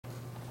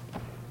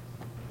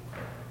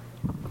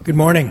Good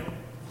morning.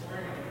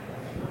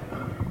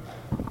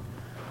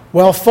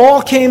 Well,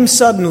 fall came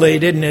suddenly,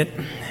 didn't it?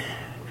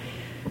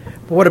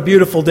 But what a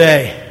beautiful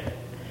day.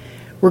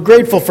 We're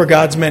grateful for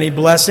God's many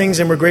blessings,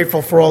 and we're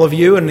grateful for all of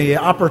you and the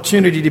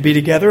opportunity to be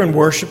together and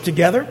worship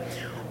together,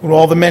 with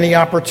all the many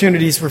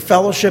opportunities for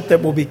fellowship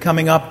that will be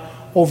coming up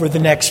over the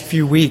next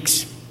few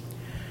weeks.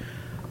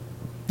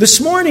 This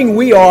morning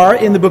we are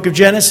in the book of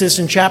Genesis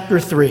in chapter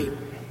 3.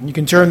 You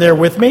can turn there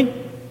with me.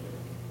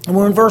 And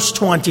we're in verse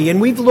 20,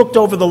 and we've looked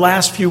over the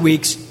last few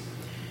weeks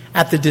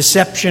at the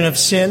deception of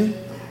sin.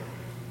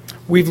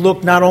 We've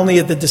looked not only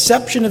at the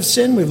deception of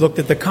sin, we've looked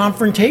at the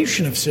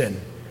confrontation of sin.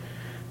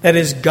 That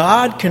is,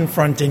 God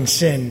confronting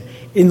sin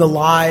in the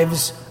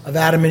lives of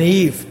Adam and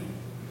Eve.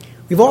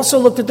 We've also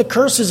looked at the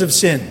curses of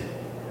sin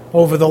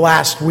over the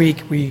last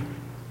week. We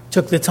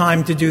took the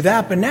time to do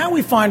that, but now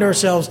we find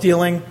ourselves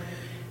dealing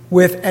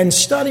with and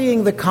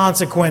studying the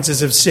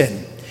consequences of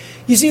sin.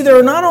 You see, there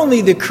are not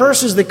only the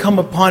curses that come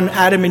upon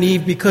Adam and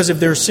Eve because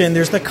of their sin,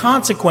 there's the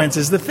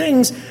consequences, the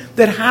things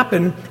that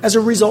happen as a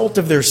result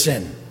of their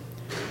sin.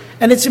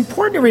 And it's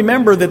important to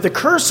remember that the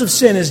curse of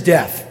sin is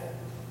death.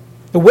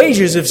 The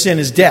wages of sin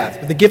is death,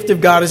 but the gift of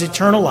God is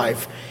eternal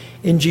life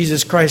in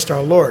Jesus Christ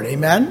our Lord.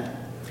 Amen?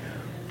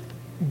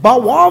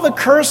 But while the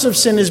curse of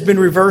sin has been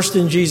reversed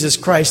in Jesus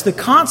Christ, the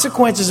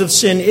consequences of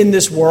sin in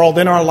this world,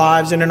 in our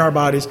lives, and in our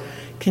bodies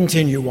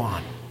continue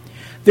on.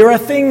 There are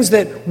things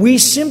that we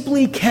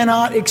simply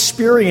cannot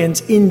experience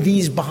in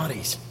these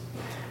bodies,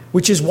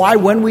 which is why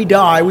when we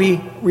die,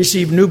 we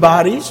receive new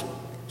bodies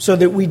so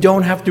that we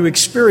don't have to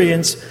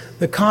experience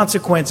the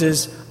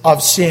consequences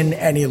of sin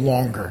any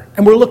longer.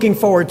 And we're looking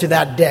forward to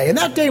that day, and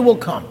that day will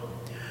come.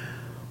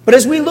 But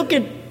as we look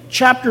at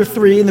chapter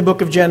 3 in the book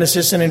of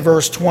Genesis and in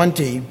verse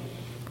 20,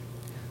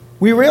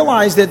 we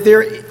realize that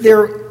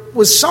there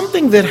was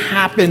something that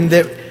happened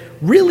that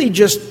really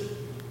just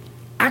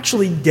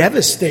actually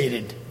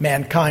devastated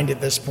mankind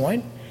at this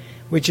point,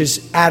 which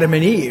is Adam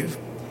and Eve.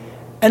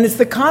 And it's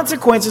the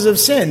consequences of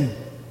sin.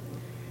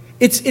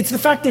 It's the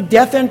fact that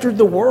death entered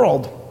the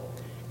world.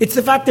 It's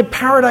the fact that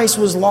paradise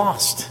was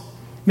lost.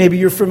 Maybe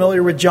you're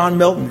familiar with John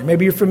Milton.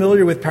 Maybe you're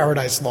familiar with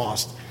Paradise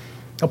Lost,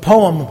 a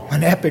poem,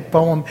 an epic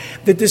poem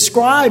that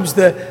describes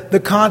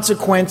the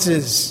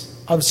consequences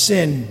of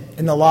sin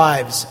in the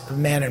lives of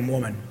man and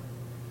woman.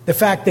 The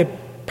fact that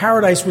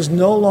paradise was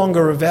no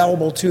longer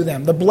available to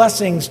them. The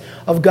blessings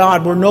of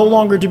God were no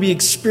longer to be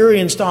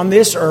experienced on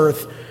this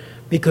earth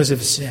because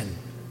of sin.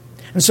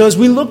 And so as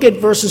we look at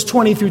verses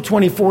 20 through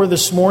 24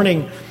 this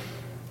morning,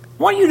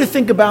 I want you to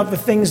think about the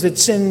things that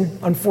sin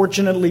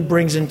unfortunately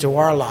brings into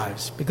our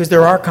lives, because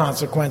there are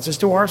consequences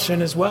to our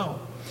sin as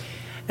well.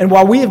 And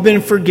while we have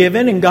been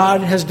forgiven and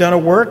God has done a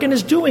work and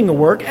is doing a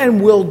work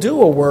and will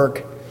do a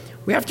work,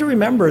 we have to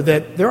remember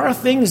that there are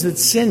things that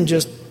sin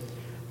just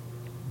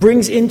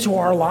brings into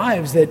our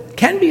lives that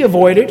can be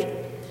avoided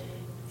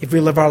if we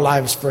live our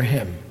lives for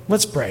Him.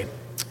 Let's pray.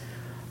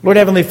 Lord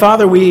Heavenly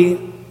Father, we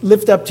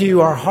lift up to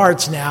you our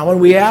hearts now, and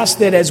we ask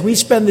that as we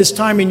spend this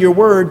time in your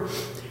word,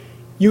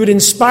 you would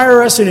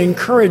inspire us and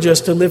encourage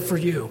us to live for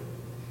you.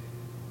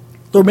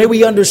 Lord, may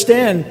we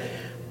understand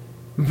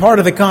part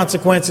of the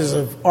consequences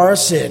of our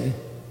sin,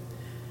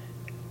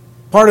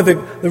 part of the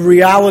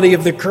reality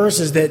of the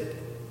curse is that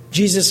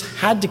Jesus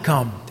had to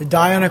come to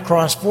die on a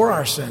cross for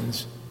our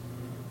sins.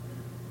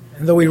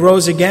 And though he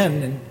rose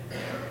again and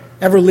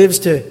ever lives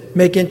to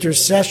make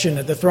intercession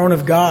at the throne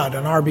of God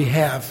on our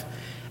behalf,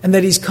 and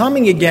that he's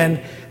coming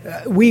again,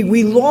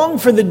 we long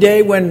for the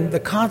day when the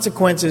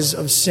consequences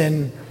of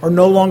sin are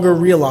no longer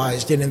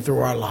realized in and through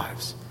our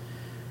lives.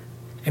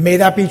 And may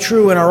that be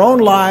true in our own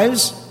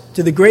lives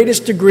to the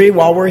greatest degree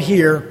while we're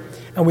here,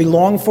 and we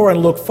long for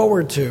and look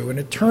forward to an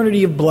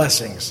eternity of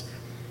blessings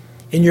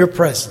in your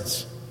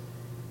presence.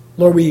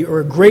 Lord, we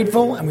are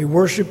grateful and we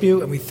worship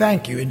you and we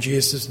thank you in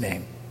Jesus'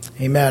 name.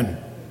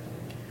 Amen.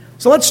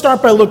 So let's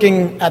start by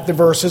looking at the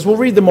verses. We'll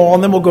read them all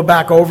and then we'll go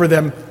back over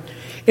them.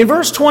 In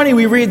verse 20,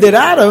 we read that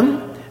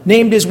Adam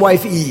named his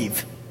wife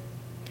Eve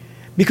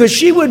because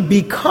she would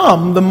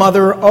become the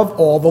mother of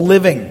all the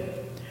living.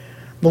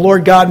 The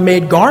Lord God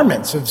made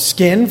garments of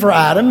skin for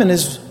Adam and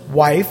his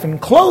wife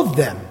and clothed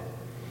them.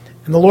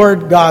 And the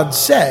Lord God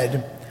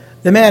said,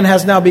 "The man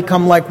has now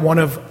become like one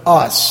of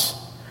us,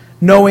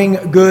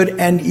 knowing good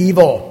and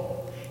evil.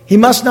 He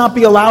must not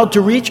be allowed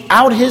to reach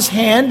out his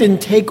hand and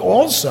take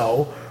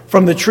also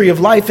from the tree of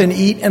life and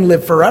eat and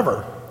live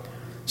forever."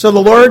 So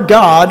the Lord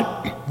God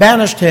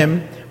banished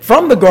him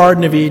from the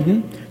Garden of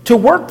Eden to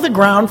work the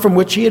ground from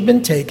which he had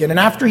been taken. And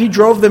after he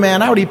drove the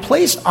man out, he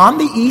placed on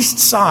the east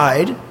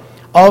side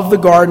of the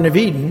Garden of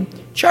Eden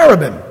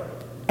cherubim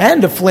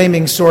and a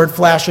flaming sword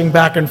flashing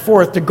back and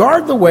forth to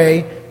guard the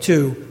way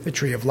to the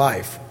tree of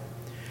life.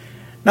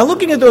 Now,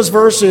 looking at those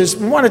verses,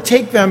 we want to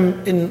take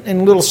them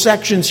in little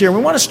sections here.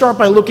 We want to start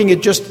by looking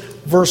at just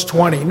verse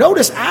 20.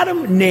 Notice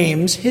Adam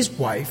names his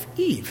wife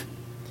Eve.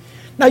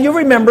 Now, you'll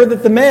remember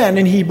that the man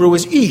in Hebrew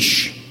was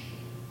Ish.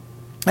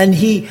 And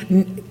he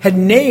had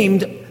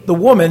named the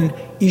woman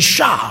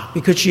Isha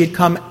because she had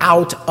come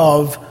out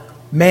of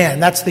man.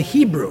 That's the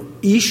Hebrew,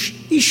 Ish,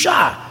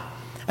 Isha.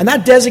 And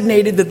that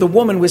designated that the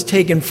woman was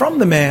taken from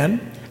the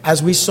man,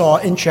 as we saw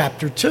in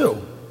chapter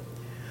 2.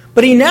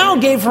 But he now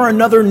gave her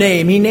another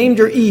name. He named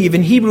her Eve,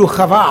 in Hebrew,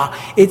 Chava.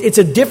 It's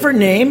a different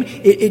name.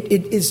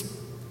 It is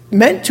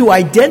meant to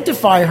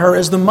identify her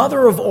as the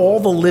mother of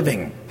all the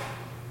living.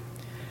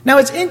 Now,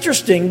 it's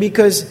interesting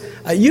because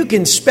you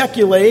can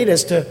speculate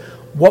as to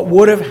what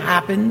would have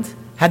happened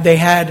had they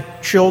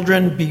had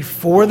children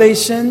before they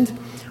sinned,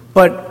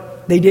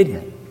 but they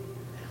didn't.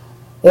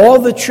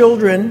 All the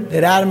children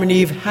that Adam and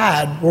Eve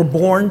had were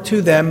born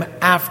to them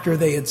after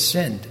they had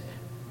sinned.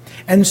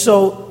 And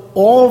so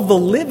all of the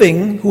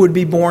living who would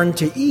be born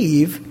to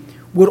Eve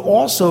would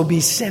also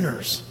be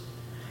sinners.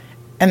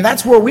 And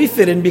that's where we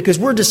fit in, because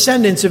we're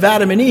descendants of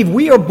Adam and Eve.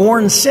 We are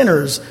born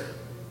sinners.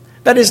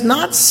 That is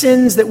not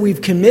sins that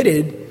we've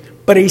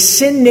committed, but a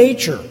sin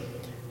nature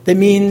that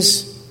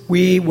means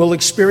we will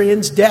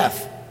experience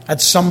death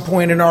at some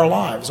point in our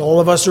lives.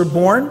 All of us are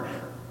born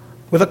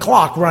with a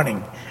clock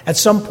running. At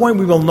some point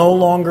we will no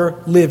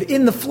longer live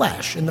in the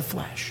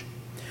flesh.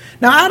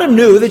 Now, Adam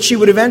knew that she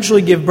would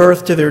eventually give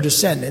birth to their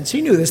descendants.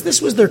 He knew this.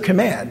 This was their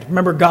command.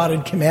 Remember, God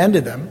had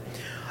commanded them.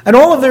 And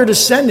all of their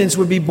descendants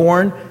would be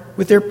born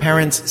with their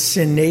parents'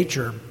 sin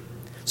nature.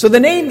 So the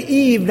name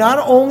Eve not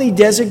only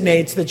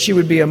designates that she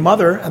would be a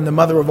mother and the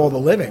mother of all the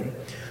living,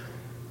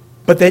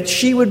 but that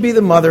she would be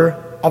the mother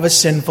of a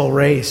sinful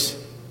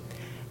race.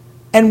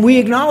 And we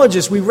acknowledge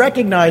this. We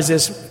recognize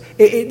this.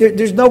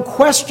 There's no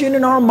question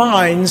in our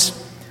minds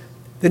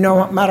that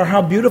no matter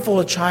how beautiful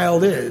a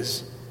child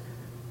is,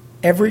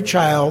 every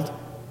child,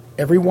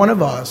 every one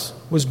of us,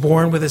 was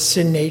born with a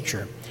sin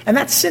nature. And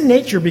that sin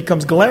nature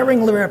becomes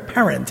glaringly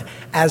apparent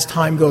as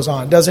time goes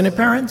on. Doesn't it,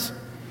 parents?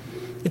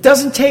 It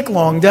doesn't take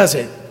long, does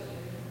it?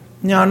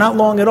 No, not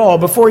long at all.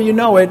 Before you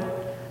know it,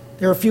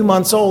 they're a few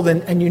months old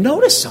and you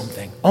notice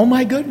something. Oh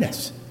my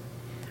goodness.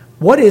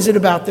 What is it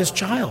about this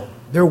child?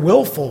 They're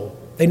willful.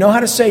 They know how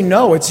to say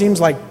no. It seems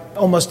like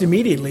almost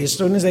immediately, as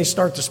soon as they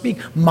start to speak.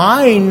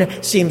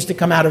 Mine seems to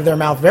come out of their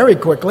mouth very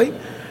quickly.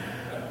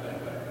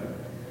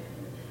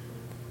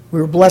 We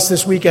were blessed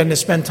this weekend to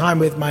spend time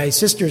with my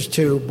sister's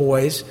two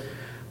boys,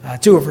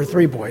 two of her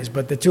three boys,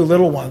 but the two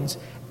little ones.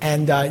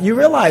 And you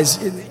realize,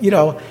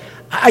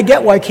 I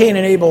get why Cain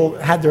and Abel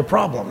had their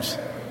problems.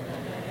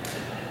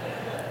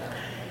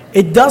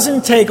 It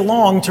doesn't take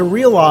long to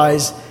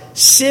realize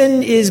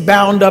sin is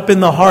bound up in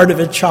the heart of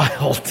a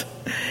child.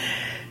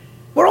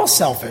 We're all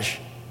selfish,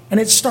 and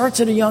it starts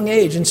at a young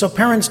age. And so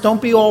parents,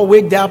 don't be all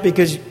wigged out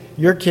because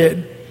your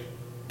kid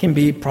can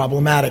be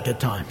problematic at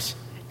times.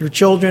 Your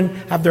children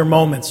have their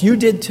moments. You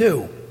did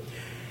too.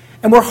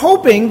 And we're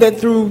hoping that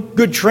through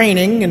good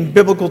training and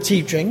biblical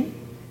teaching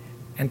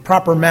and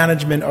proper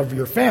management of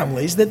your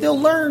families, that they'll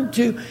learn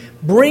to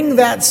bring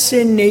that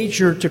sin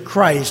nature to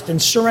Christ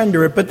and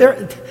surrender it. But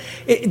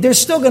they're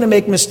still going to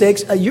make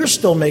mistakes. You're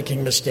still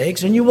making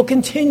mistakes, and you will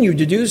continue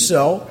to do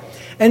so.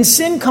 And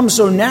sin comes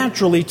so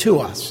naturally to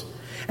us.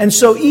 And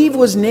so Eve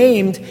was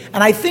named,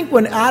 and I think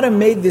when Adam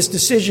made this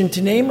decision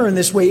to name her in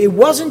this way, it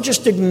wasn't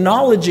just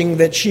acknowledging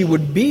that she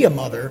would be a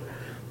mother,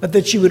 but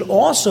that she would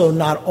also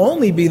not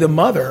only be the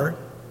mother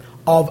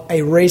of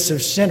a race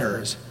of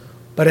sinners,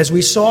 but as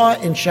we saw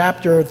in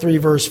chapter 3,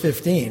 verse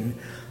 15,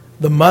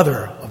 the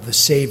mother of the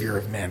Savior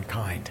of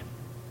mankind.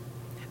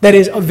 That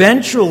is,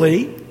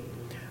 eventually,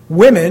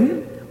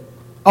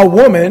 a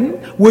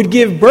woman would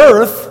give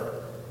birth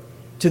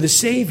to the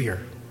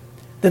Savior.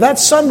 That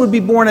son would be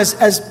born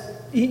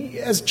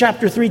as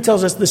chapter 3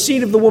 tells us, the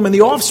seed of the woman,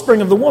 the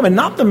offspring of the woman,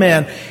 not the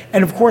man.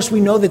 And of course we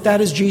know that that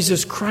is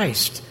Jesus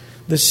Christ,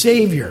 the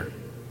Savior.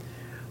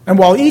 And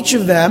while each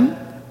of them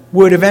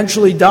would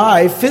eventually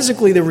die,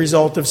 physically the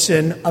result of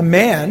sin, a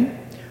man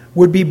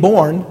would be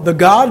born, the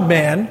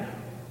God-man,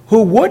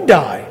 who would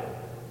die,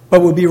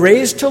 but would be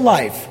raised to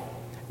life,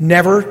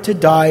 never to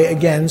die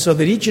again, so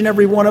that each and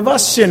every one of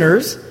us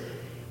sinners,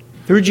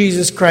 through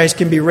Jesus Christ,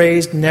 can be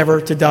raised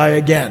never to die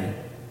again.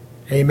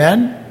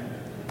 Amen?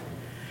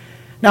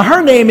 Now,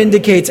 her name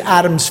indicates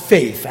Adam's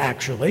faith,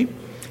 actually.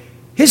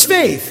 His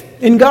faith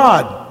in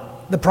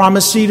God, the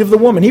promised seed of the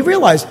woman. He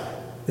realized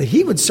that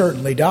he would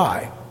certainly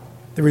die,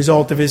 the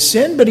result of his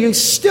sin, but he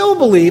still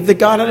believed that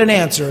God had an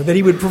answer, that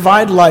he would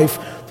provide life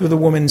through the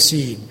woman's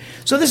seed.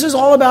 So this is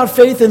all about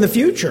faith in the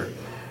future.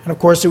 And of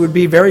course, it would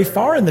be very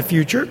far in the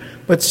future,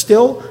 but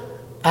still,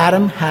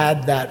 Adam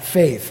had that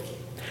faith.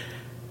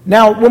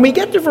 Now, when we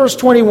get to verse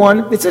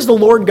 21, it says the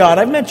Lord God.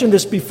 I've mentioned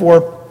this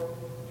before.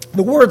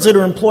 The words that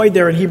are employed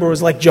there in Hebrew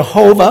is like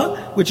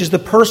Jehovah, which is the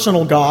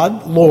personal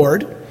God,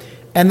 Lord,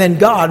 and then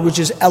God, which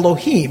is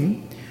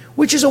Elohim,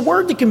 which is a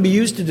word that can be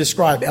used to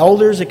describe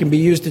elders, it can be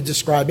used to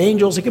describe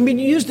angels, it can be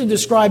used to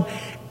describe,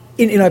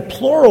 in a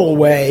plural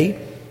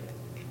way,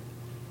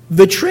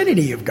 the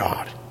Trinity of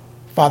God,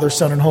 Father,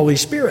 Son, and Holy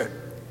Spirit.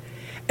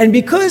 And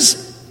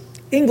because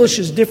English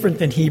is different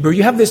than Hebrew,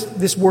 you have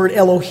this word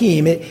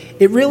Elohim.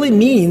 It really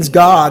means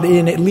God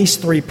in at least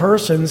three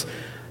persons.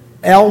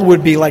 El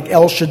would be like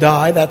El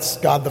Shaddai, that's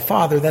God the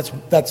Father,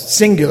 that's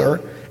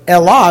singular.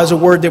 Elah is a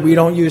word that we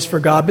don't use for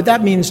God, but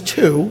that means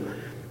two,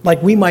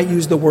 like we might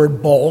use the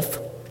word both.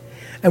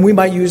 And we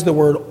might use the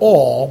word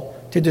all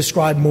to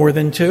describe more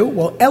than two.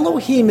 Well,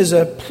 Elohim is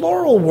a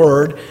plural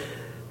word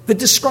that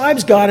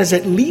describes God as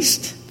at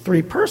least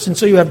three persons.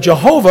 So you have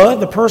Jehovah,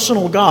 the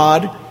personal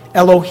God,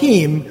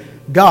 Elohim,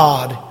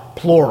 God,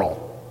 plural.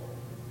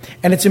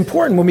 And it's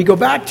important when we go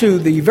back to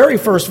the very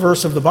first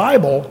verse of the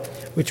Bible,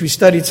 which we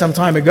studied some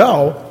time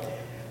ago,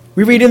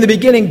 we read in the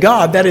beginning,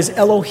 God, that is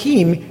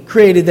Elohim,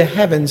 created the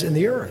heavens and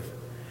the earth.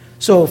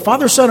 So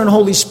Father, Son, and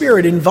Holy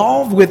Spirit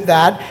involved with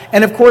that.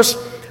 And of course,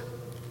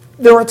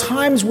 there are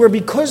times where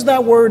because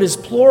that word is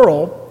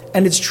plural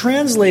and it's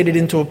translated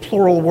into a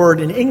plural word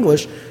in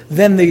English,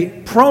 then the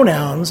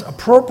pronouns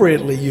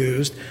appropriately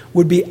used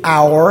would be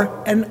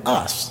our and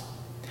us.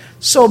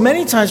 So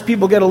many times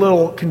people get a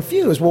little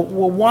confused. Well,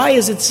 why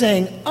is it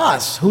saying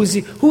us? Who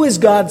is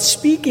God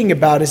speaking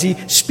about? Is he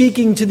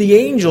speaking to the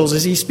angels?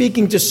 Is he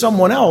speaking to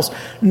someone else?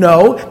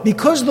 No,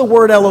 because the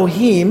word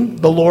Elohim,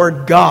 the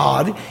Lord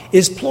God,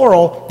 is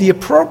plural, the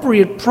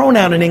appropriate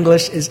pronoun in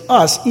English is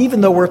us,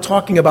 even though we're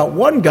talking about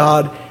one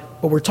God,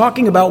 but we're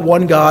talking about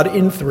one God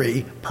in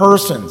three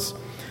persons.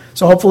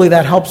 So hopefully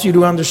that helps you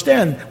to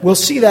understand. We'll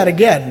see that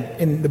again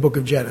in the book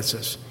of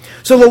Genesis.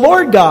 So the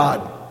Lord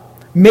God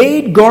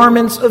made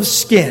garments of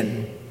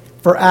skin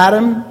for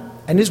Adam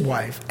and his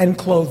wife and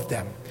clothed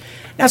them.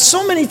 Now,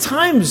 so many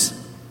times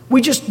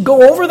we just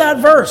go over that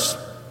verse.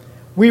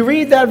 We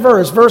read that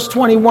verse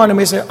 21, and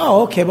we say,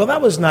 oh, okay, well,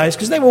 that was nice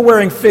because they were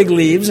wearing fig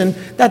leaves, and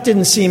that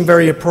didn't seem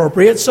very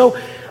appropriate. So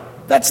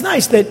that's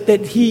nice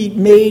that he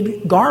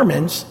made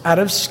garments out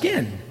of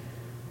skin.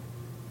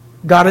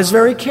 God is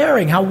very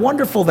caring. How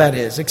wonderful that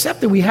is,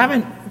 except that we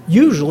haven't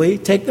usually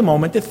take the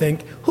moment to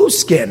think, whose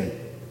skin?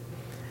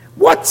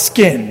 What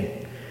skin?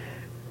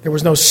 There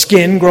was no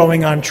skin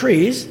growing on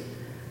trees.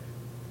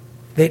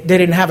 They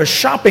didn't have a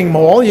shopping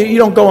mall. You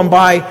don't go and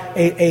buy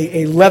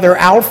a leather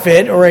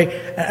outfit or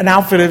an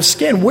outfit of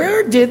skin.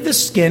 Where did the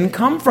skin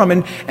come from?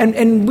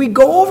 And we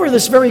go over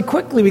this very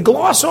quickly. We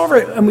gloss over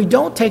it, and we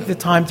don't take the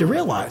time to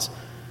realize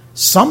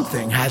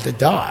something had to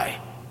die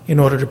in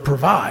order to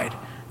provide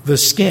the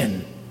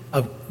skin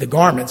of the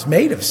garments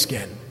made of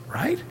skin,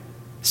 right?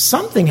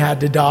 Something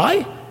had to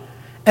die.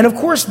 And of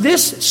course,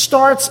 this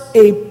starts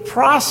a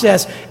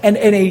process and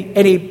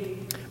a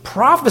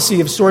prophecy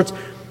of sorts.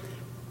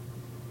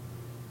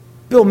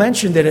 Bill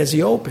mentioned it as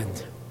he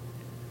opened.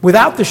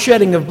 Without the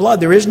shedding of blood,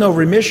 there is no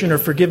remission or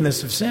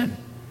forgiveness of sin.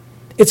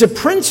 It's a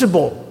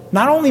principle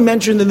not only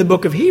mentioned in the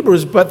book of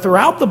Hebrews, but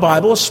throughout the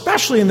Bible,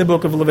 especially in the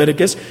book of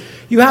Leviticus.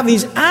 You have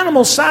these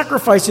animal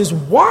sacrifices.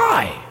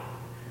 Why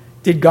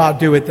did God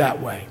do it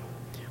that way?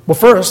 Well,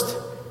 first,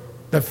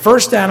 the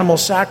first animal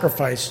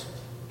sacrifice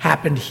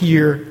happened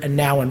here and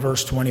now in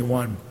verse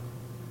 21.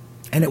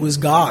 And it was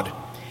God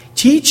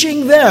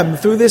teaching them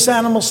through this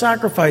animal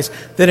sacrifice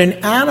that an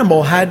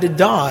animal had to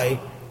die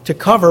to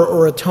cover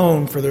or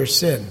atone for their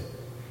sin.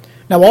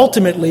 Now,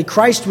 ultimately,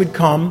 Christ would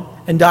come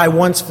and die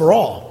once for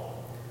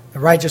all, the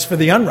righteous for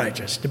the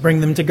unrighteous, to bring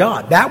them to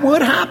God. That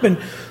would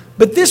happen.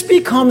 But this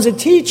becomes a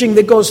teaching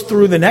that goes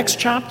through the next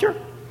chapter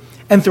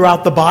and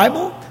throughout the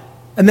Bible,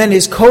 and then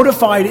is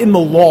codified in the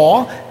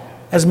law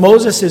as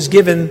Moses is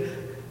given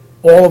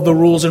all of the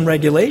rules and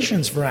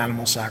regulations for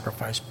animal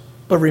sacrifice.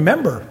 But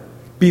remember,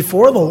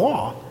 before the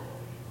law,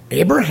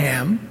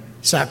 Abraham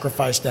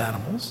sacrificed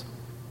animals,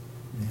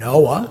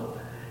 Noah.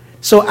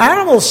 So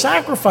animal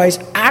sacrifice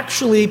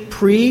actually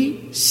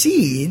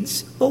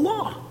precedes the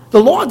law.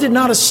 The law did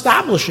not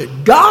establish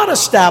it. God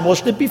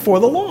established it before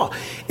the law.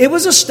 It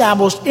was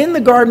established in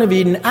the Garden of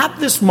Eden at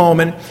this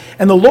moment,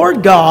 and the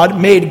Lord God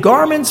made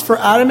garments for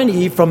Adam and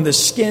Eve from the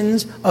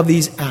skins of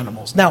these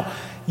animals. Now,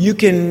 you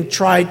can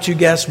try to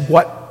guess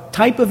what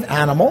type of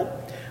animal.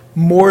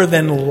 More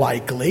than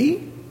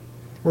likely,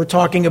 we're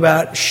talking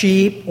about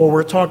sheep, or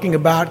we're talking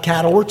about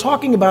cattle. We're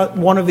talking about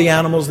one of the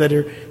animals that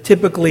are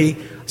typically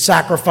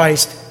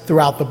sacrificed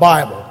throughout the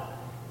Bible.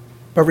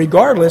 But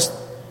regardless,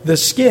 the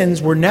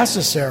skins were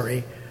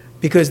necessary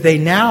because they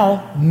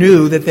now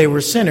knew that they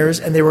were sinners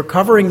and they were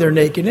covering their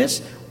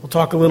nakedness. We'll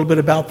talk a little bit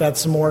about that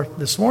some more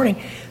this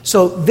morning.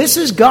 So this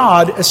is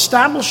God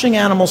establishing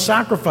animal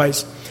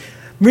sacrifice.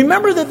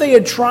 Remember that they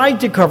had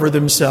tried to cover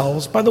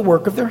themselves by the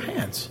work of their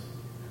hands.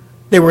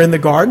 They were in the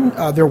garden.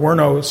 There were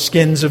no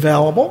skins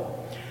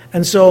available.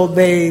 And so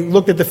they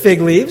looked at the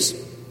fig leaves.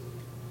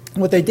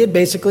 What they did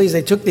basically is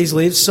they took these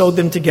leaves, sewed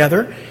them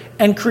together,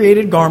 and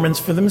created garments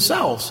for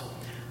themselves.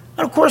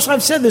 And of course,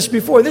 I've said this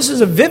before. This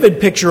is a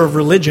vivid picture of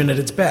religion at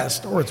its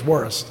best, or its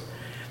worst.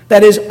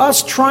 That is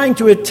us trying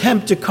to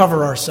attempt to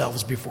cover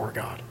ourselves before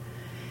God.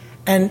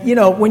 And,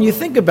 when you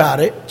think about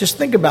it, just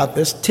think about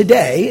this.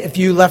 Today, if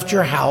you left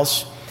your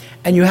house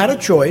and you had a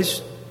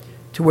choice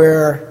to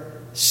wear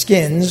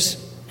skins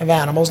of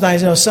animals. Now, I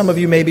know some of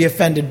you may be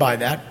offended by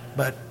that,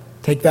 but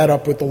take that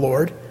up with the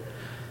Lord.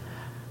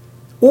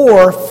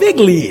 Or fig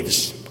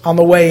leaves on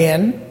the way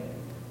in.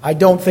 I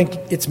don't think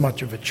it's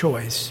much of a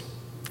choice.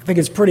 I think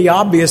it's pretty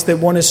obvious that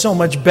one is so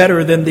much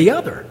better than the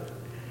other.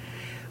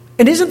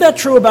 And isn't that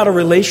true about a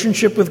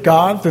relationship with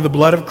God through the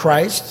blood of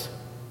Christ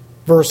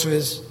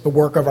versus the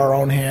work of our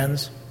own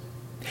hands?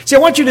 See, I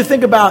want you to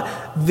think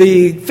about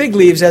the fig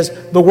leaves as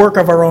the work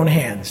of our own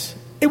hands.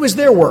 It was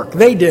their work.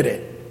 They did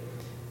it.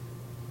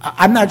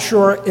 I'm not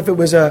sure if it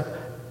was a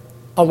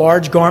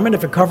large garment,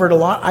 if it covered a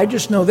lot. I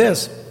just know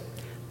this.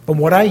 From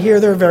what I hear,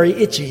 they're very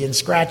itchy and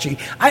scratchy.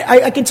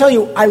 I can tell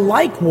you, I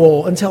like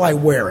wool until I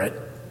wear it.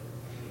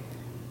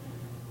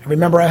 I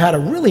remember I had a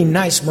really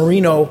nice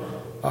merino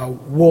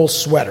wool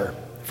sweater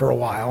for a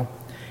while.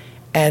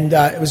 And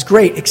it was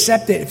great,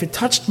 except that if it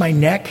touched my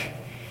neck,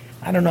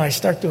 I don't know, I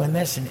start doing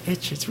this and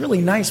itch. It's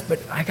really nice, but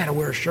I got to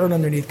wear a shirt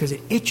underneath because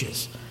it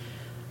itches.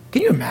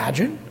 Can you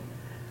imagine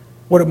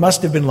what it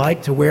must have been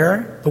like to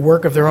wear the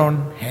work of their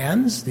own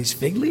hands, these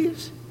fig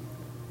leaves?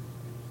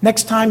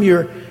 Next time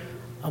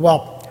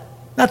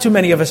not too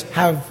many of us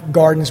have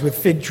gardens with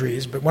fig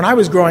trees, but when I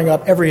was growing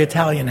up, every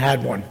Italian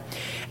had one.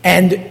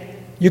 And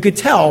you could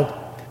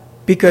tell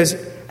because,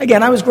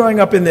 again, I was growing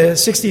up in the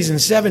 60s and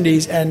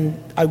 70s,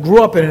 and I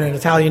grew up in an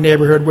Italian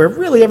neighborhood where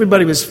really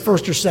everybody was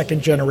first or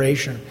second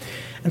generation.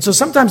 And so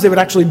sometimes they would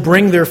actually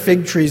bring their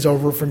fig trees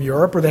over from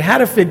Europe, or they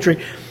had a fig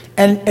tree,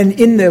 and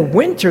in the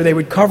winter they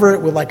would cover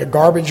it with like a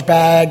garbage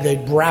bag,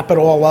 they'd wrap it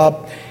all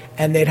up,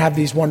 and they'd have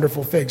these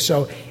wonderful figs.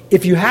 So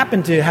if you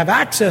happen to have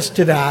access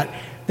to that,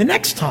 the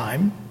next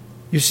time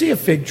you see a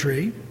fig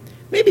tree,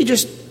 maybe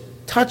just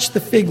touch the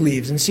fig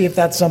leaves and see if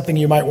that's something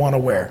you might want to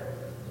wear.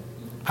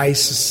 I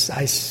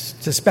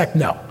suspect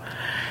no.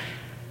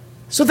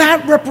 So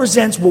that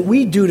represents what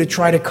we do to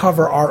try to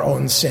cover our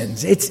own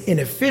sins. It's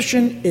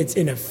inefficient, it's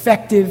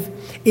ineffective,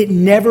 it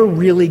never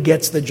really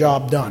gets the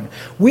job done.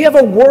 We have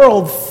a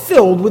world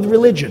filled with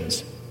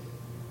religions.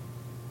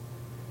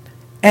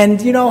 And,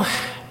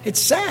 it's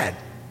sad.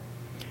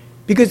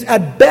 Because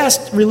at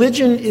best,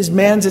 religion is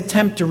man's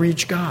attempt to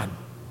reach God.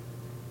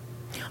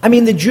 I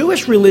mean, the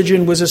Jewish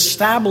religion was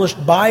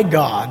established by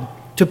God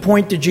to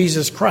point to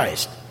Jesus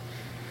Christ.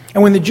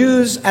 And when the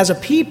Jews as a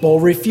people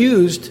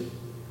refused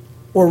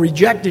or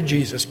rejected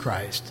Jesus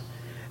Christ,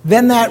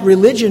 then that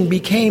religion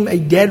became a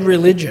dead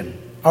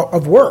religion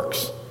of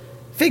works,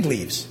 fig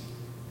leaves.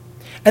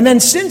 And then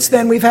since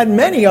then, we've had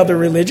many other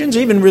religions,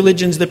 even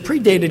religions that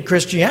predated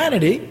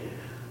Christianity,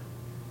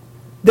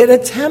 that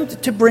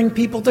attempt to bring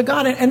people to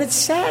God. And it's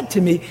sad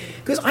to me,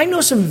 because I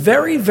know some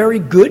very, very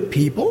good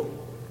people,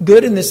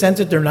 good in the sense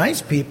that they're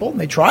nice people, and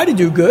they try to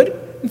do good.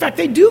 In fact,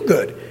 they do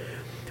good,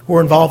 who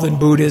are involved in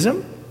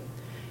Buddhism.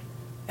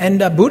 And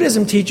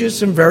Buddhism teaches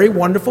some very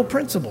wonderful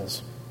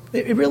principles.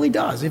 It really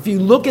does. If you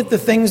look at the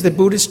things that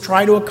Buddhists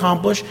try to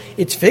accomplish,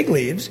 it's fig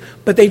leaves,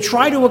 but they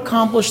try to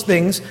accomplish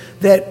things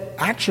that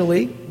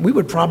actually we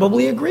would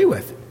probably agree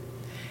with.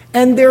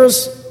 And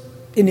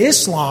in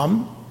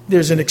Islam,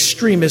 there's an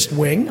extremist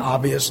wing,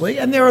 obviously,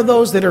 and there are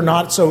those that are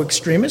not so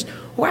extremist,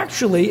 who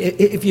actually,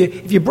 if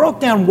you broke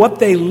down what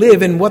they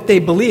live and what they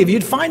believe,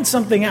 you'd find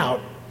something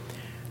out.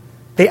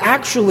 We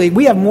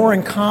have more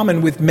in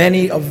common with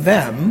many of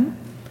them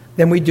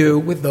than we do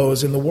with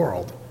those in the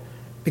world.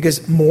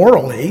 Because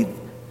morally,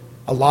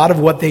 a lot of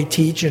what they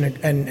teach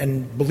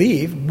and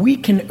believe, we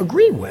can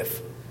agree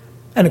with.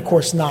 And of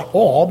course, not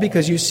all,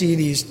 because you see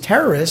these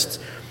terrorists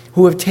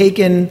who have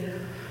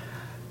taken,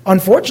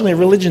 unfortunately, a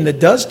religion that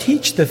does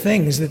teach the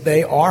things that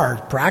they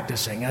are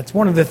practicing. That's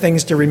one of the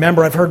things to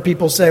remember. I've heard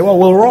people say, well,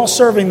 we're all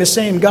serving the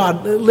same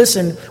God.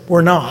 Listen,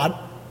 we're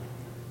not.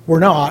 We're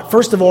not.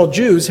 First of all,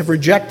 Jews have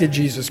rejected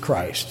Jesus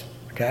Christ.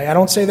 Okay? I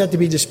don't say that to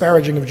be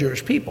disparaging of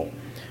Jewish people.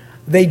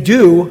 They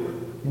do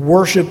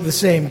worship the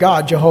same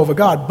God, Jehovah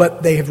God,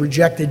 but they have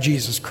rejected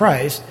Jesus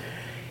Christ.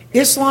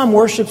 Islam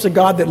worships a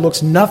God that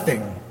looks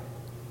nothing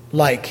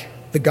like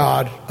the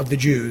God of the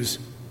Jews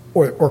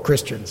or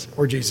Christians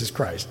or Jesus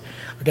Christ.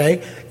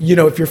 Okay?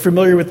 If you're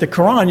familiar with the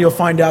Quran, you'll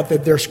find out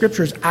that their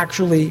scriptures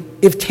actually,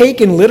 if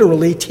taken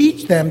literally,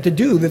 teach them to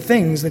do the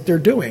things that they're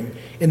doing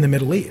in the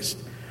Middle East.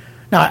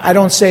 Now, I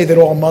don't say that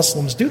all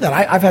Muslims do that.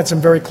 I've had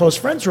some very close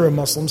friends who are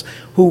Muslims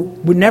who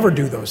would never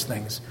do those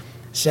things.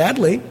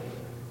 Sadly,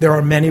 there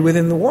are many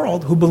within the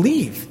world who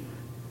believe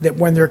that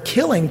when they're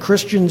killing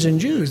Christians and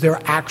Jews,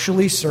 they're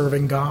actually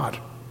serving God.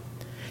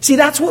 See,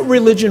 that's what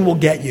religion will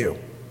get you.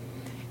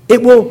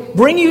 It will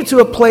bring you to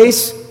a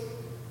place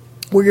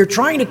where you're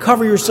trying to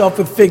cover yourself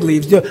with fig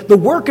leaves, the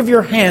work of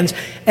your hands,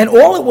 and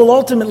all it will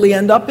ultimately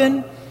end up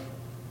in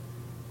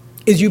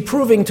is you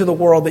proving to the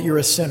world that you're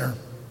a sinner.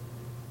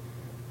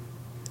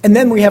 And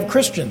then we have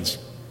Christians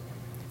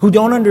who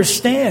don't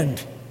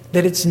understand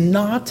that it's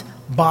not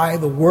by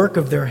the work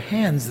of their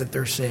hands that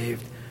they're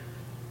saved,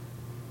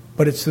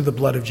 but it's through the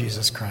blood of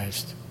Jesus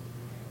Christ.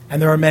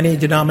 And there are many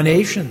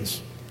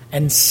denominations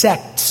and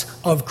sects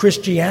of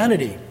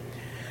Christianity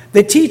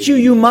that teach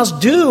you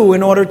must do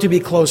in order to be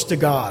close to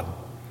God.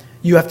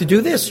 You have to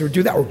do this or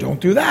do that, or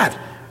don't do that,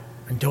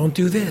 and don't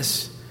do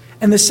this.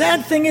 And the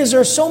sad thing is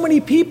there are so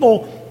many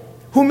people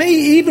who may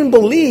even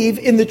believe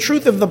in the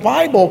truth of the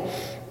Bible,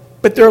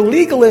 but they're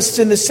legalists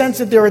in the sense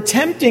that they're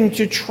attempting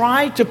to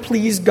try to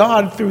please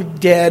God through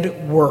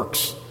dead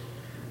works.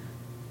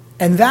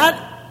 And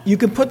that, you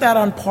can put that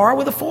on par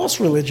with a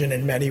false religion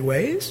in many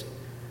ways.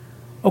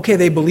 Okay,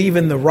 they believe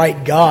in the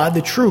right God,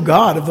 the true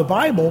God of the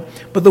Bible,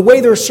 but the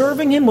way they're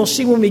serving him, we'll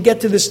see when we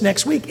get to this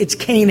next week, it's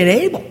Cain and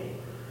Abel.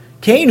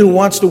 Cain, who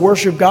wants to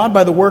worship God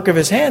by the work of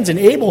his hands, and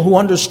Abel, who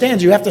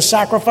understands you have to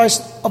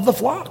sacrifice of the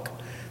flock.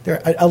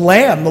 A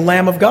lamb, the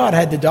Lamb of God,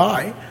 had to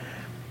die.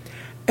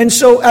 And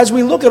so as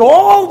we look at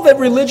all that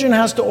religion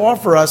has to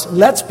offer us,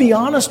 let's be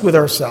honest with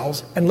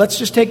ourselves, and let's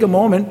just take a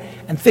moment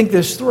and think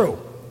this through.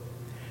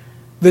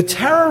 The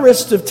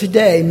terrorists of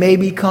today may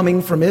be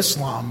coming from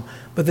Islam,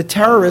 but the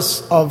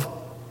terrorists of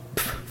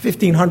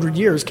 1,500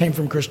 years came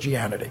from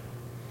Christianity.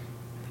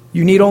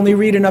 You need only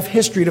read enough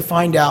history to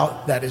find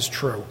out that is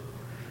true.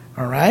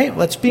 All right?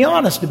 Let's be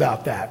honest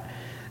about that.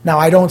 Now,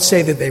 I don't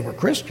say that they were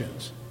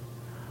Christians,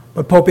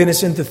 but Pope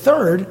Innocent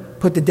III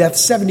put to death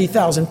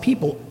 70,000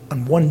 people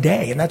on one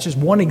day, and that's just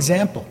one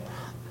example.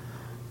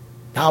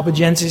 The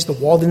Albigenses, the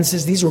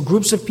Waldenses, these were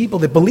groups of people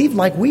that believed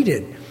like we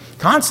did.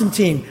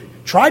 Constantine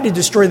tried to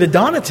destroy the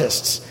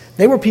Donatists.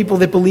 They were people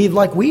that believed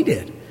like we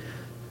did.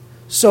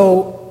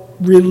 So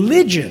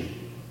religion,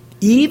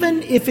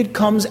 even if it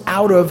comes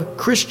out of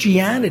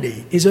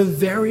Christianity, is a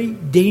very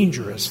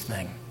dangerous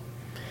thing.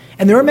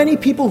 And there are many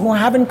people who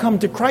haven't come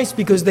to Christ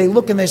because they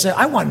look and they say,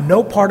 I want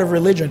no part of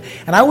religion.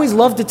 And I always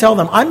love to tell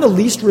them, I'm the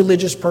least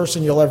religious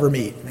person you'll ever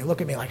meet. And they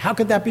look at me like, how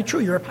could that be true?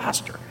 You're a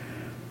pastor.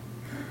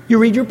 You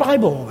read your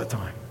Bible all the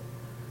time.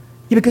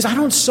 Yeah, because I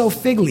don't sow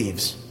fig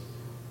leaves.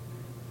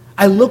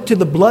 I look to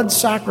the blood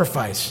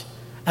sacrifice.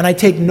 And I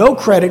take no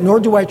credit, nor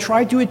do I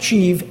try to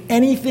achieve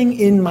anything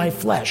in my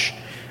flesh.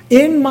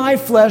 In my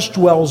flesh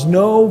dwells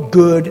no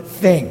good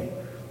thing.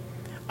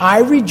 I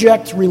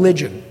reject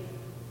religion.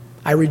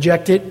 I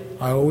reject it.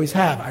 I always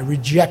have. I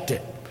reject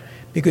it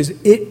because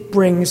it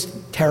brings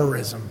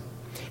terrorism.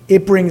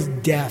 It brings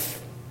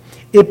death.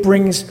 It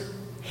brings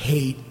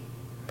hate.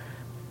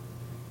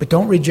 But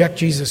don't reject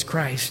Jesus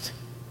Christ,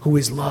 who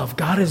is love.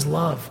 God is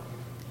love.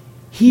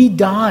 He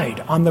died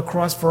on the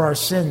cross for our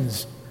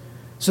sins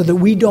so that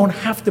we don't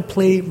have to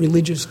play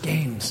religious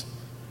games.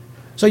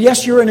 So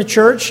yes, you're in a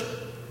church,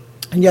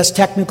 and yes,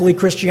 technically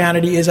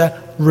Christianity is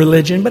a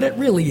religion, but it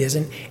really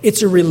isn't.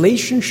 It's a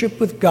relationship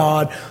with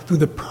God through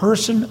the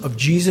person of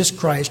Jesus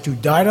Christ, who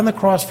died on the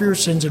cross for your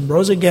sins and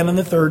rose again on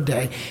the third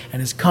day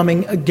and is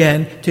coming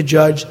again to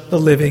judge the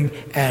living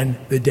and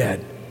the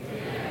dead.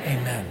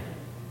 Amen.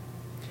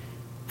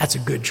 That's a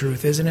good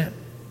truth, isn't it?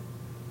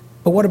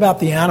 But what about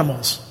the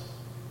animals?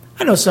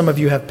 I know some of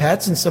you have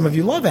pets and some of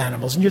you love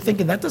animals, and you're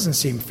thinking that doesn't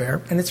seem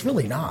fair, and it's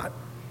really not.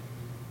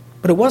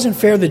 But it wasn't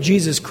fair that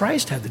Jesus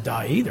Christ had to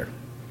die either.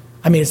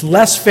 I mean, it's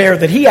less fair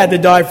that he had to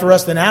die for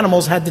us than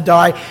animals had to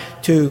die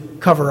to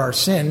cover our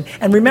sin.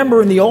 And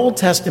remember, in the Old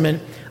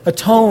Testament,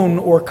 atone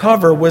or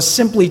cover was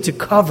simply to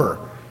cover,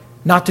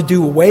 not to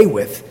do away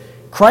with.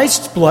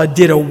 Christ's blood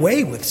did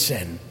away with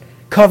sin,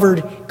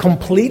 covered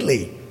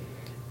completely,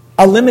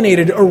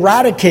 eliminated,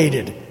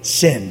 eradicated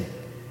sin.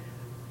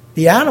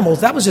 The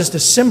animals, that was just a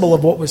symbol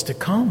of what was to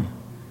come.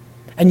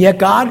 And yet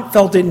God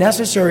felt it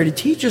necessary to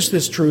teach us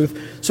this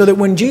truth so that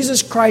when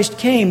Jesus Christ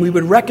came, we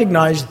would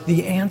recognize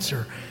the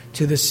answer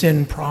to the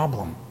sin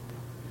problem.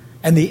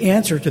 And the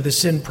answer to the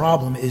sin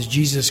problem is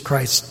Jesus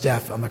Christ's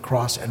death on the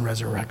cross and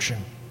resurrection.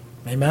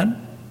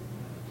 Amen?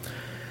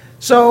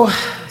 So,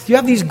 you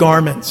have these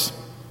garments.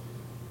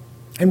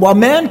 And while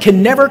man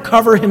can never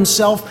cover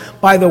himself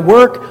by the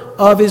work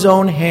of his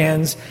own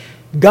hands,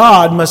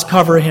 God must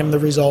cover him the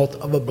result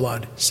of a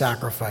blood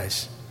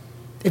sacrifice.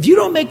 If you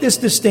don't make this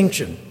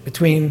distinction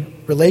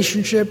between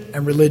relationship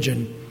and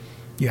religion,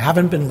 you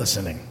haven't been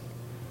listening.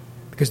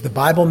 Because the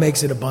Bible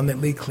makes it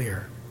abundantly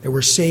clear that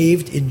we're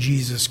saved in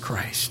Jesus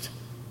Christ.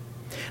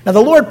 Now,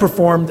 the Lord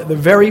performed the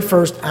very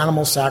first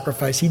animal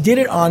sacrifice. He did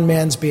it on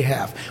man's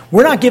behalf.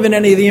 We're not given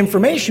any of the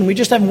information. We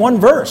just have one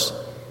verse.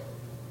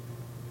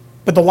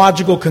 But the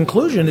logical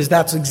conclusion is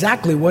that's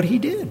exactly what he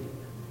did.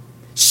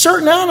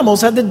 Certain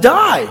animals had to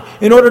die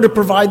in order to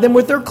provide them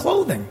with their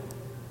clothing.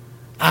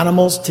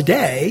 Animals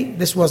today,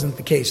 this wasn't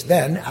the case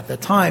then. At the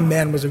time,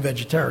 man was a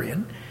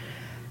vegetarian.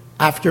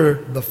 After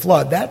the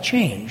flood, that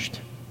changed.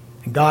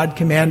 And God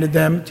commanded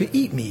them to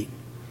eat meat.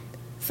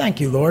 Thank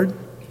you, Lord.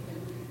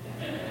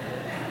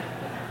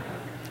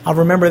 I'll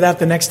remember that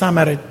the next time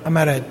I'm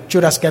at a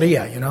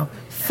churrascaria,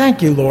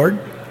 Thank you, Lord.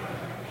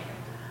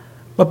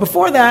 But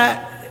before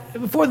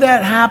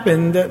that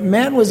happened,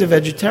 man was a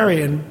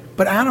vegetarian,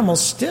 but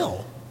animals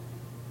still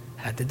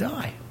had to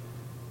die.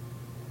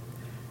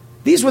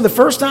 These were the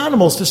first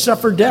animals to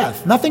suffer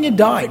death. Nothing had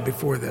died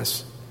before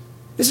this.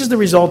 This is the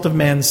result of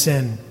man's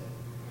sin.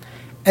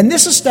 And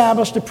this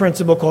established a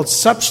principle called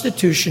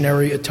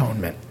substitutionary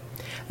atonement.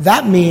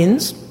 That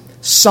means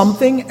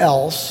something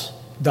else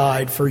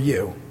died for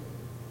you.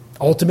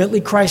 Ultimately,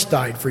 Christ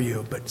died for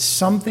you, but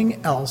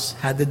something else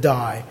had to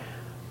die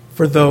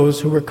for those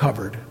who were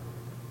covered.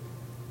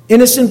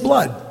 Innocent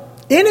blood.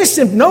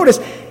 Innocent, notice,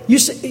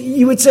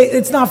 you would say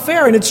it's not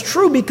fair, and it's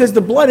true because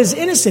the blood is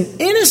innocent.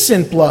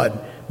 Innocent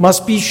blood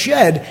must be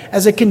shed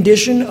as a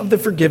condition of the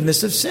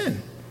forgiveness of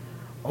sin.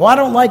 Oh, I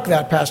don't like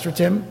that, Pastor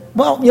Tim.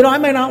 Well, I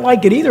may not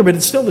like it either, but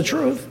it's still the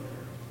truth.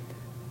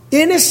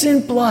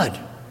 Innocent blood.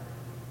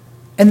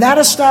 And that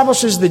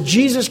establishes that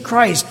Jesus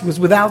Christ was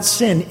without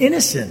sin,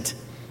 innocent.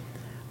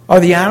 Are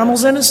the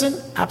animals innocent?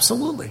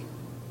 Absolutely.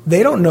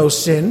 They don't know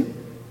sin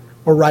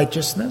or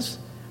righteousness.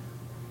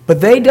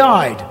 But they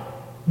died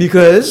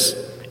because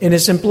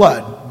innocent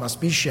blood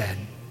must be shed.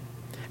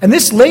 And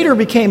this later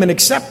became an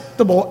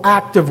acceptable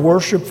act of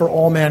worship for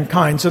all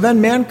mankind. So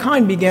then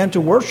mankind began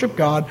to worship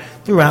God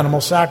through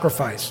animal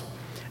sacrifice.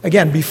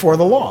 Again, before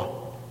the law.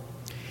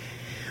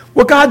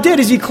 What God did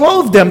is he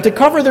clothed them to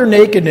cover their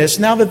nakedness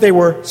now that they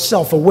were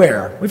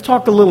self-aware. We've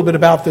talked a little bit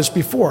about this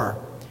before.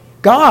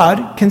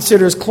 God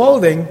considers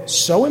clothing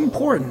so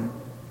important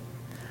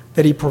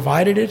that he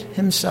provided it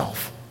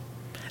himself.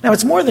 Now,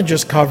 it's more than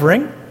just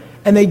covering.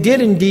 And they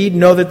did indeed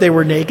know that they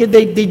were naked.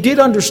 They did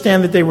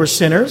understand that they were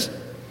sinners.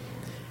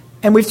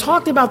 And we've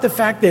talked about the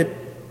fact that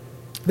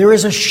there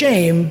is a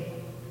shame,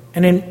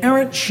 an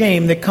inherent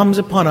shame that comes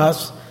upon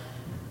us.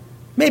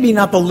 Maybe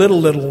not the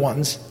little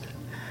ones.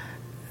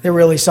 They're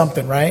really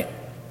something, right?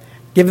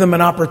 Give them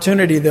an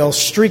opportunity, they'll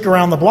streak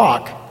around the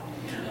block.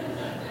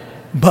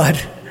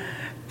 But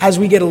as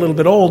we get a little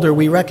bit older,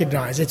 we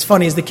recognize. It's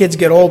funny, as the kids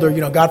get older,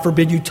 God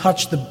forbid you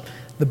touch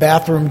the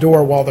bathroom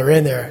door while they're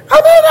in there.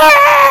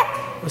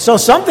 So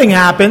something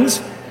happens.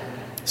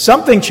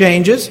 Something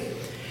changes.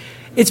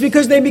 It's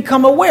because they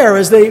become aware.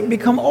 As they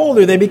become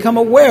older, they become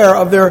aware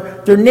of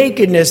their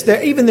nakedness,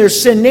 even their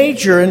sin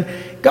nature. And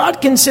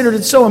God considered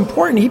it so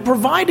important, he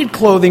provided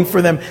clothing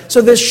for them.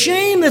 So the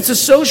shame that's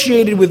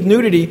associated with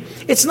nudity,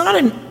 it's not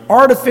an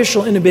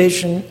artificial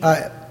innovation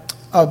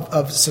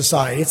of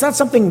society. It's not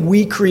something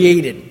we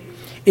created.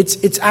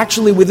 It's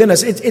actually within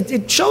us.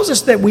 It shows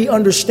us that we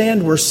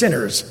understand we're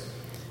sinners.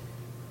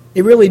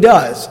 It really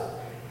does.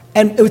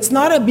 And it's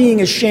not a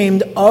being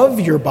ashamed of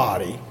your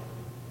body.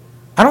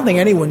 I don't think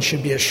anyone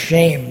should be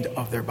ashamed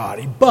of their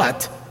body,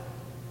 but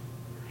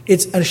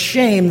it's a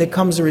shame that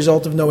comes as a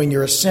result of knowing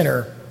you're a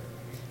sinner.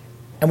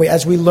 And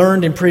as we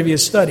learned in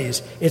previous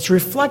studies, it's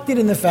reflected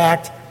in the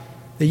fact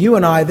that you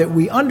and I, that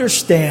we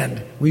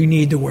understand we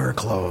need to wear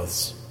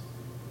clothes.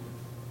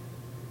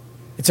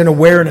 It's an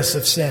awareness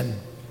of sin.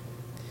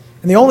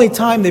 And the only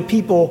time that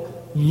people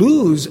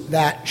lose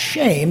that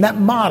shame, that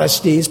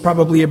modesty is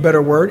probably a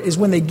better word, is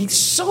when they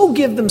so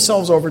give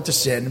themselves over to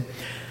sin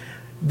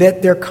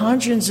that their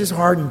conscience is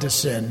hardened to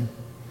sin,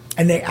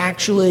 and they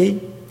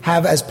actually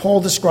have, as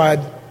Paul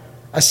described,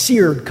 a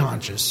seared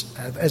conscience,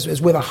 as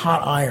with a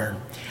hot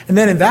iron. And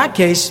then in that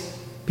case,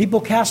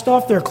 people cast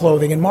off their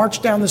clothing and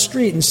march down the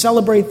street and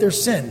celebrate their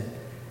sin.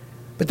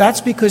 But that's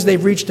because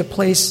they've reached a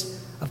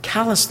place of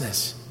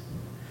callousness.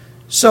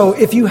 So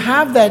if you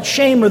have that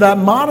shame or that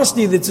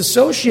modesty that's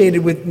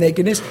associated with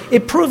nakedness,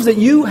 it proves that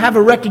you have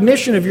a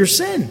recognition of your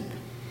sin.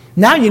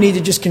 Now you need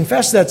to just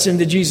confess that sin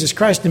to Jesus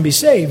Christ and be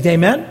saved.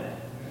 Amen?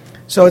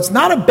 So it's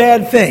not a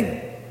bad thing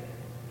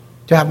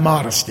to have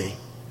modesty.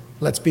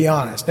 Let's be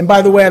honest. And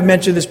by the way, I've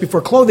mentioned this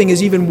before. Clothing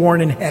is even worn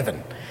in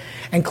heaven.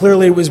 And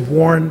clearly it was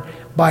worn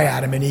by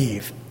Adam and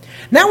Eve.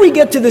 Now we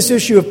get to this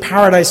issue of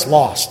paradise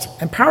lost.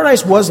 And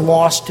paradise was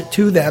lost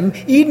to them.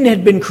 Eden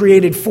had been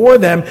created for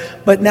them.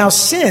 But now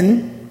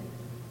sin,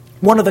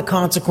 one of the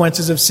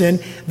consequences of sin,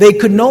 they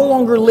could no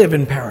longer live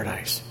in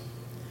paradise.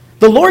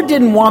 The Lord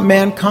didn't want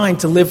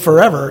mankind to live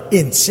forever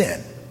in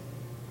sin,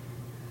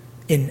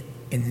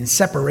 in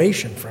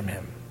separation from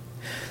him.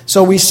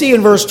 So we see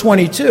in verse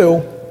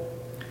 22,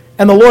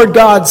 and the Lord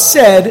God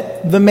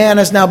said, the man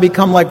has now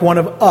become like one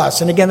of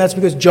us. And again, that's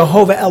because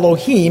Jehovah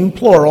Elohim,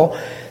 plural,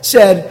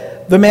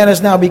 said, the man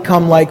has now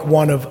become like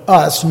one of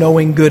us,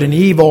 knowing good and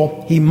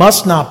evil. He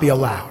must not be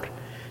allowed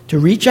to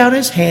reach out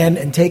his hand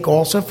and take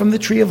also from the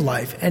tree of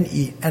life and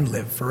eat and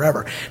live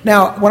forever.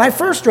 Now, when I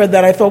first read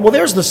that, I thought, well,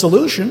 there's the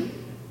solution.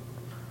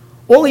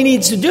 All he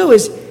needs to do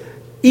is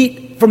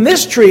eat from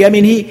this tree. I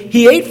mean,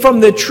 he ate from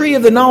the tree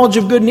of the knowledge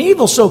of good and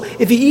evil. So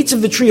if he eats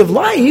of the tree of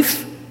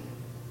life,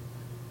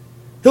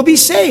 he'll be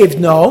saved.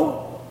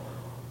 No.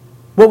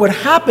 What would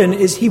happen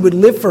is he would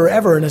live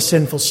forever in a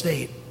sinful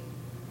state.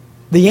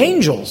 The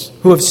angels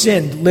who have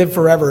sinned live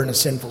forever in a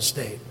sinful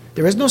state.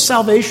 There is no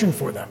salvation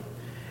for them.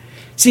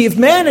 See, if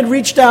man had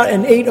reached out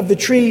and ate of the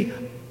tree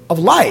of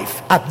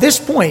life, at this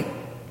point,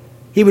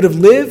 he would have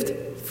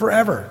lived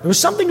forever. There was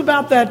something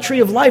about that tree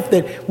of life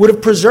that would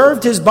have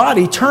preserved his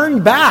body,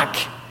 turned back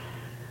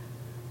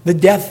the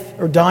death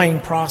or dying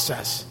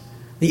process,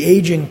 the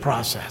aging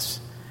process.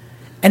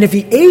 And if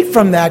he ate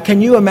from that, can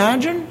you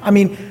imagine? I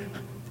mean,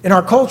 in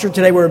our culture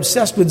today, we're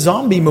obsessed with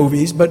zombie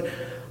movies, but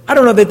I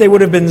don't know that they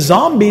would have been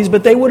zombies,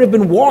 but they would have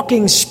been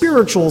walking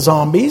spiritual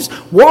zombies,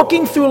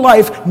 walking through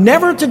life,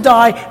 never to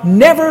die,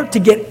 never to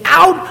get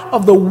out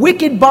of the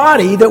wicked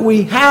body that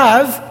we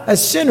have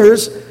as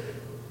sinners,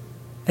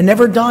 and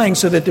never dying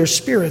so that their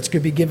spirits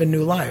could be given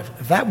new life.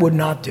 That would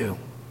not do.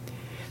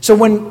 So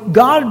when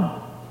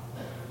God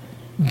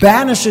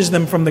banishes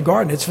them from the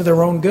garden, it's for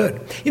their own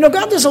good. You know,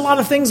 God does a lot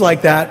of things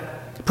like that.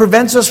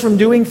 Prevents us from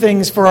doing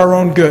things for our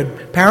own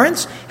good.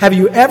 Parents, have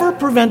you ever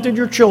prevented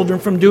your children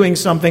from doing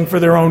something for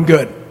their own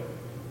good?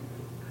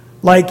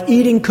 Like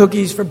eating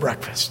cookies for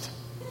breakfast.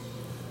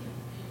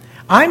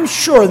 I'm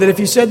sure that if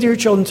you said to your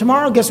children,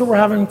 tomorrow, guess what we're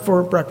having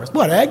for breakfast?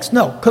 What, eggs?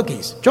 No,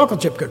 cookies, chocolate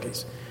chip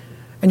cookies.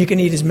 And you can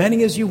eat as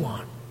many as you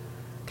want.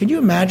 Can you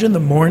imagine the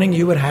morning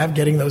you would have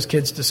getting those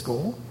kids to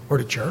school or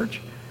to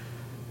church?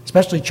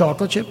 Especially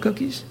chocolate chip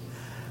cookies?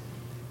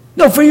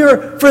 No,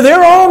 for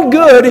their own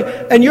good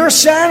and your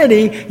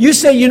sanity, you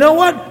say, you know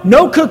what?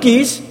 No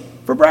cookies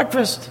for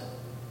breakfast.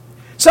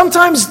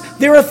 Sometimes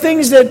there are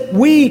things that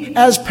we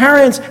as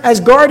parents, as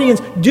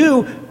guardians,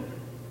 do,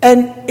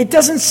 and it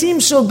doesn't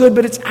seem so good,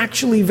 but it's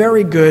actually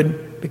very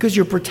good because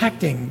you're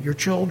protecting your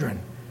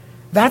children.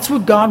 That's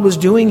what God was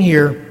doing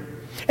here.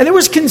 And there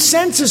was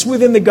consensus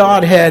within the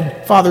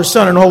Godhead, Father,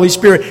 Son, and Holy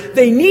Spirit.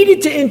 They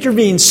needed to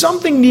intervene.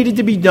 Something needed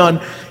to be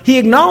done. He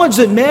acknowledged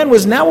that man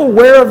was now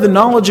aware of the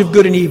knowledge of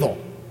good and evil.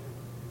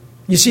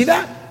 You see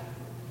that?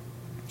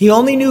 He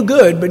only knew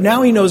good, but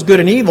now he knows good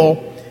and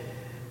evil.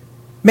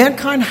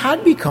 Mankind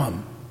had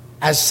become,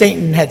 as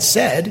Satan had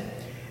said,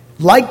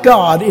 like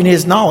God in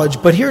his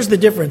knowledge. But here's the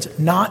difference,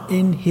 not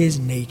in his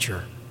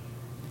nature.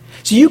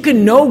 So you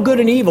can know good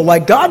and evil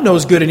like God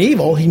knows good and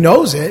evil. He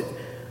knows it.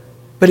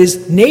 But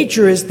his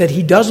nature is that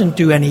he doesn't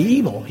do any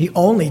evil. He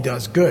only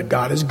does good.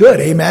 God is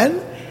good.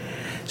 Amen?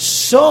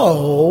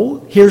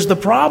 So, here's the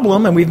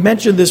problem, and we've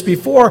mentioned this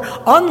before.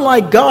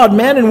 Unlike God,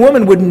 man and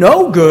woman would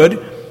know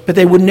good, but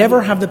they would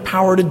never have the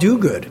power to do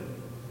good.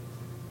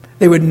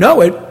 They would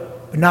know it,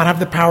 but not have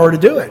the power to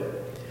do it.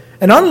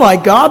 And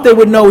unlike God, they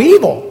would know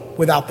evil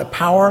without the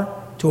power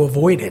to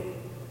avoid it.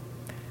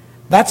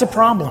 That's a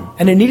problem,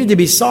 and it needed to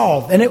be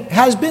solved. And it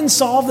has been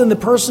solved in the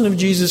person of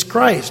Jesus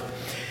Christ.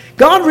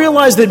 God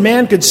realized that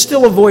man could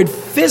still avoid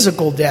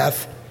physical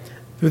death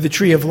through the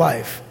tree of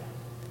life.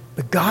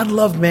 But God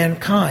loved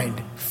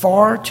mankind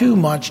far too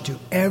much to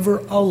ever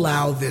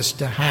allow this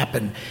to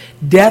happen.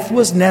 Death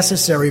was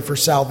necessary for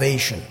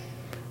salvation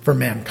for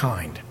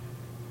mankind.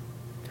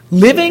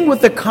 Living with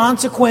the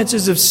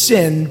consequences of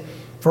sin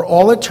for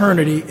all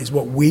eternity is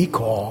what we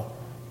call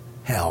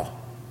hell.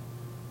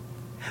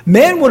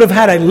 Man would have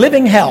had a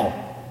living hell.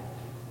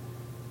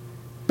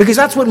 Because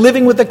that's what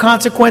living with the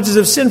consequences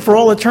of sin for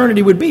all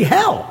eternity would be,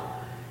 hell.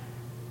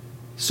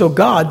 So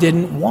God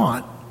didn't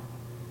want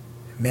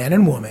man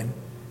and woman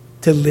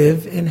to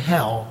live in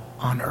hell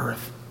on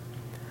earth.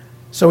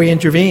 So he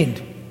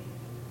intervened.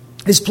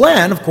 His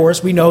plan, of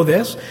course, we know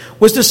this,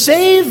 was to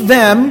save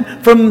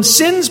them from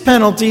sin's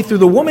penalty through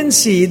the woman's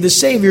seed, the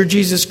Savior,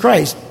 Jesus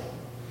Christ.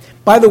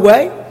 By the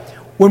way,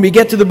 when we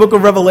get to the book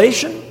of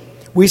Revelation,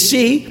 we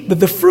see that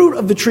the fruit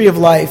of the tree of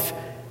life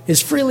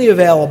is freely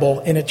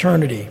available in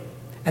eternity.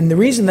 And the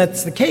reason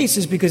that's the case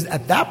is because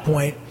at that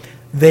point,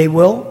 we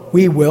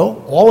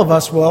will, all of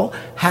us will,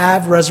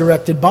 have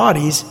resurrected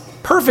bodies,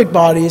 perfect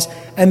bodies,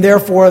 and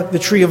therefore the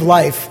tree of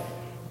life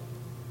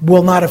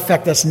will not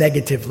affect us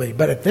negatively.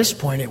 But at this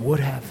point, it would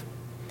have.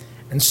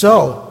 And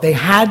so, they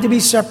had to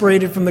be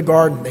separated from the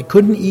garden. They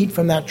couldn't eat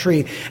from that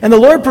tree. And the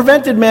Lord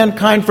prevented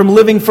mankind from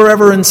living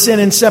forever in sin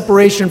and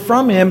separation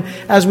from him,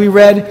 as we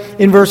read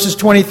in verses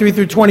 23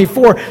 through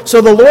 24.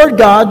 So the Lord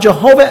God,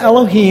 Jehovah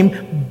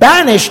Elohim,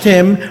 banished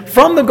him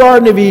from the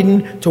Garden of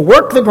Eden to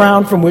work the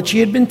ground from which he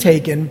had been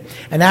taken.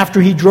 And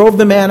after he drove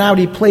the man out,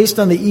 he placed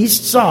on the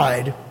east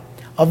side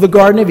of the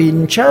Garden of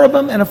Eden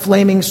cherubim and a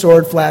flaming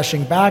sword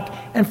flashing back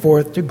and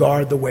forth to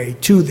guard the way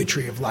to the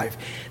tree of life.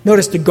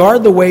 Notice, to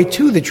guard the way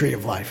to the tree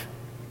of life.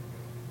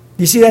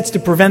 You see, that's to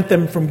prevent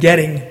them from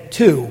getting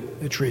to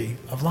the tree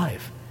of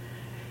life.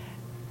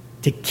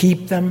 To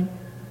keep them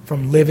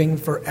from living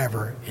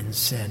forever in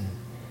sin.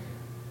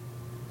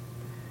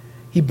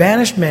 He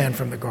banished man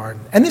from the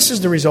garden. And this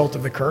is the result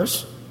of the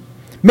curse.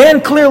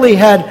 Man clearly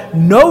had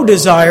no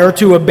desire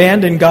to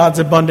abandon God's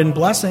abundant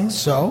blessings,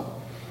 so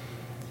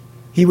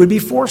he would be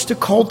forced to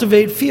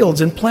cultivate fields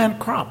and plant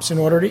crops in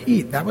order to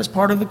eat. That was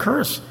part of the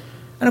curse.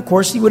 And of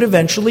course, he would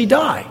eventually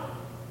die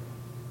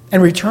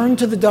and return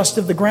to the dust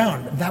of the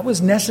ground. That was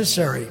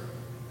necessary.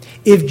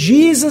 If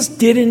Jesus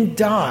didn't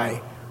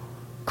die,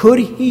 could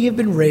he have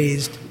been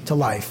raised to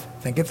life?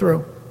 Think it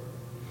through.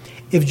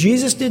 If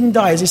Jesus didn't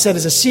die, as he said,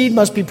 as a seed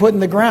must be put in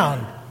the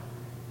ground,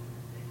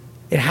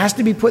 it has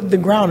to be put in the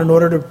ground in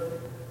order to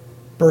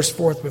burst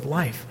forth with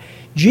life.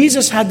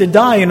 Jesus had to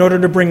die in order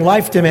to bring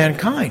life to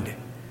mankind.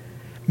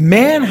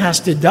 Man has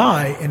to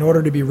die in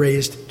order to be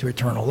raised to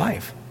eternal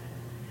life.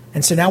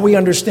 And so now we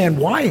understand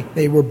why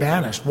they were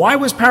banished. Why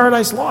was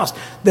paradise lost?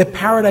 That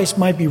paradise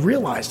might be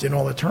realized in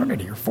all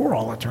eternity, or for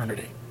all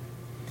eternity.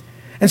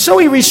 And so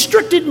he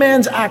restricted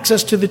man's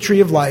access to the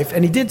tree of life,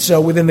 and he did so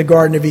within the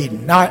Garden of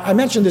Eden. Now, I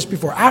mentioned this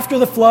before. After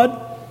the flood,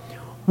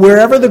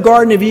 wherever the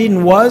Garden of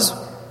Eden was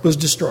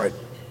destroyed.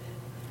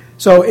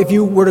 So if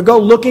you were to go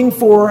looking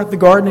for the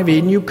Garden of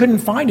Eden, you couldn't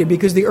find it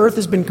because the earth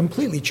has been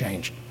completely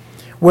changed.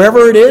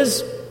 Wherever it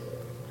is,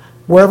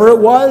 wherever it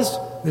was,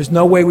 there's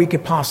no way we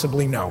could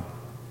possibly know.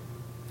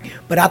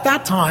 But at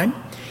that time,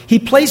 he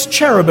placed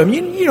cherubim.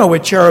 You know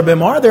what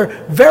cherubim are.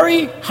 They're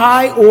very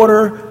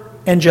high-order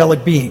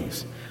angelic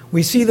beings.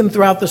 We see them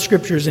throughout the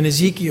scriptures in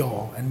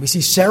Ezekiel, and we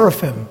see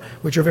seraphim,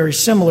 which are very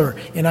similar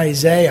in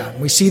Isaiah.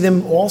 We see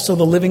them also,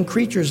 the living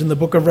creatures, in the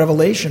book of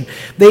Revelation.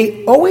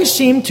 They always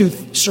seem to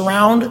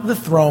surround the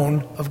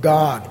throne of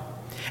God.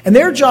 And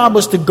their job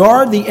was to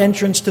guard the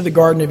entrance to the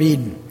Garden of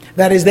Eden.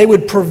 That is, they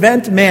would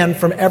prevent man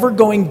from ever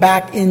going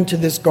back into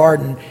this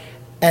garden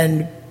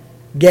and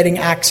getting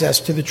access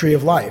to the tree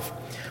of life.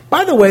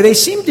 By the way, they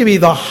seem to be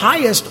the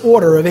highest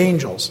order of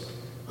angels.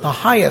 The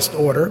highest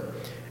order.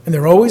 And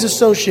they're always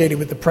associated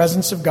with the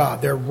presence of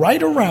God. They're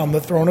right around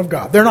the throne of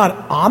God. They're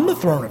not on the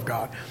throne of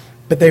God,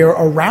 but they are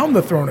around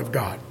the throne of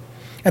God.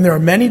 And there are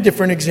many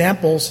different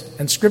examples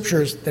and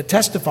scriptures that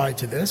testify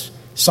to this.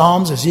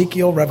 Psalms,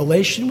 Ezekiel,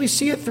 Revelation, we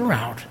see it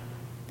throughout.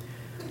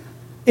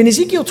 In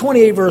Ezekiel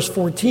 28, verse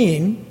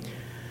 14,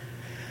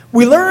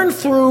 we learn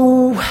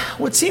through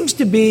what seems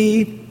to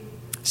be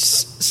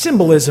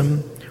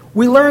symbolism,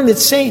 we learn that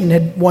Satan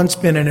had once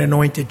been an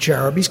anointed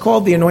cherub. He's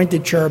called the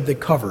anointed cherub that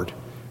covered.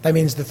 That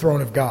means the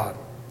throne of God.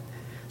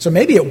 So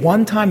maybe at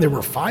one time there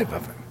were 5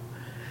 of them.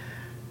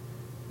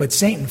 But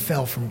Satan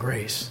fell from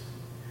grace.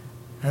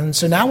 And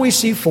so now we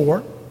see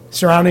 4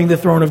 surrounding the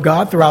throne of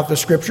God throughout the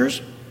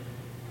scriptures.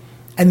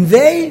 And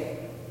they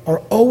are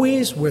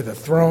always where the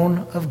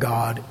throne of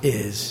God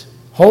is.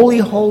 Holy,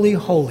 holy,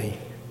 holy,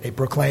 they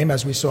proclaim,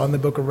 as we saw in the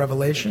book of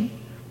Revelation.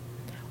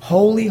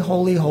 Holy,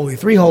 holy, holy.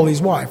 3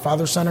 holies. Why?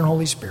 Father, Son, and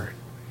Holy Spirit.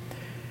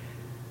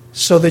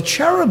 So the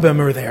cherubim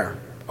are there.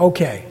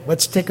 Okay,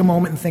 let's take a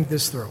moment and think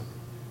this through.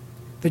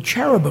 The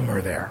cherubim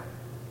are there.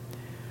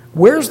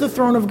 Where's the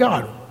throne of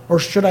God? Or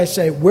should I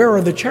say, where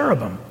are the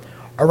cherubim?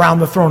 Around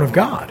the throne of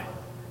God.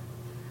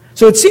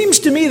 So it seems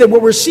to me that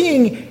what we're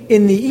seeing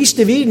in the East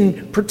of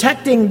Eden,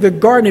 protecting the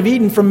Garden of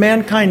Eden from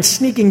mankind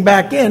sneaking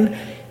back in,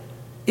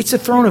 it's the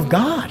throne of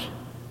God.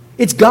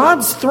 It's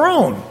God's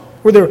throne,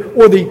 or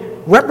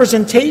the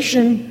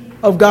representation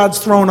of God's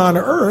throne on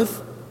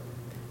earth.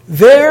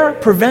 They're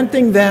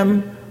preventing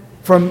them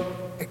from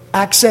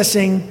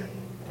accessing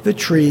the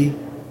tree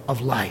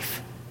of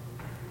life.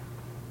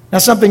 Now,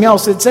 something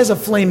else, it says a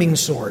flaming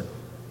sword.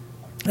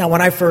 Now,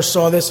 when I first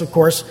saw this, of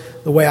course,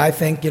 the way I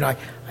think, I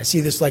see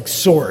this like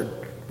sword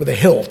with a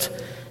hilt,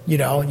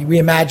 we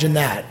imagine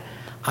that.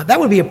 That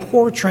would be a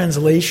poor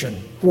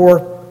translation,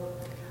 or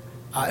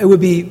it would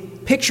be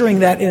picturing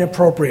that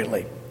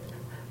inappropriately.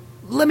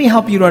 Let me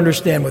help you to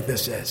understand what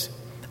this is.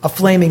 A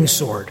flaming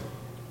sword.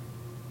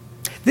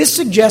 This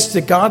suggests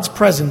that God's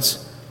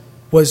presence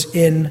was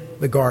in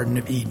the Garden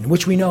of Eden,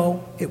 which we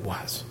know it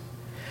was.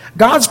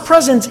 God's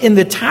presence in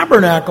the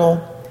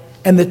tabernacle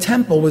and the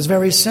temple was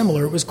very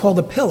similar. It was called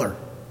a pillar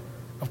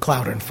of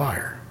cloud and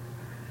fire.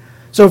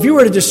 So if you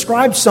were to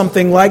describe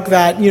something like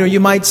that, you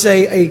might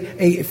say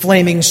a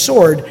flaming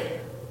sword,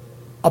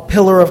 a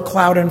pillar of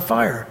cloud and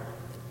fire.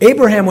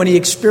 Abraham, when he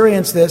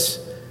experienced this,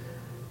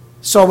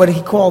 saw what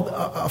he called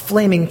a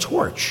flaming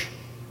torch.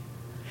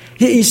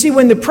 You see,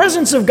 when the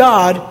presence of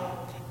God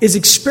is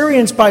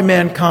experienced by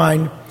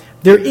mankind,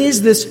 there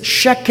is this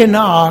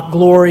Shekinah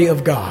glory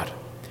of God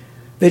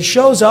that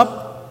shows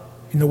up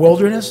in the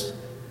wilderness,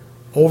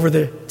 over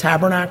the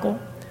tabernacle,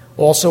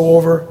 also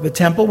over the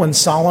temple when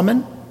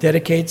Solomon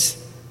dedicates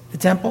the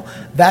temple.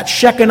 That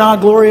Shekinah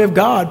glory of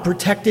God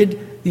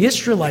protected the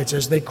Israelites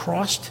as they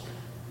crossed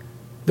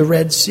the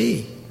Red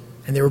Sea,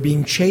 and they were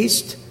being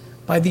chased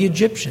by the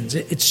Egyptians.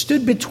 It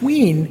stood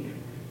between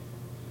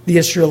the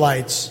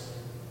Israelites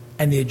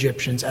and the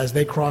Egyptians as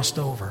they crossed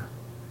over.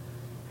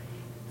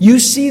 You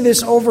see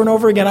this over and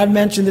over again. I've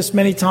mentioned this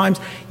many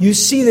times. You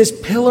see this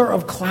pillar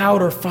of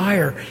cloud or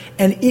fire,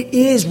 and it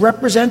is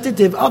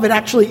representative of, it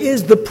actually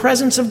is the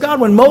presence of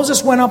God. When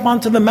Moses went up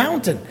onto the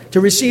mountain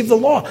to receive the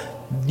law,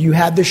 you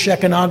had the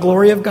Shekinah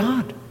glory of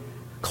God,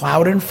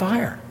 cloud and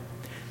fire.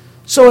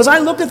 So as I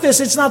look at this,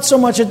 it's not so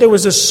much that there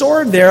was a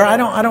sword there.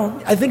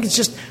 I think it's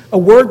just a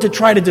word to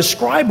try to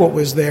describe what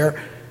was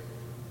there.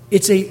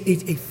 It's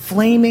a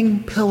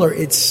flaming pillar.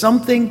 It's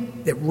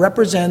something that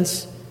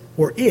represents,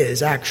 or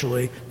is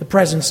actually, the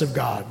presence of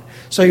God.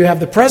 So you have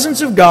the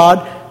presence of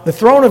God, the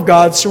throne of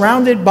God,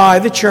 surrounded by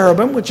the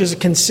cherubim, which is a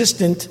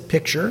consistent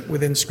picture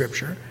within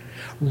Scripture,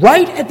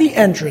 right at the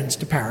entrance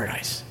to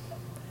paradise.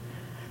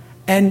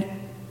 And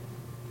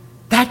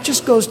that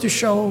just goes to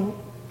show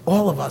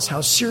all of us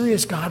how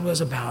serious God was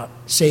about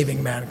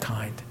saving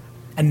mankind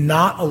and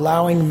not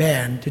allowing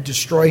man to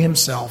destroy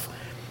himself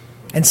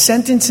and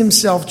sentence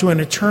himself to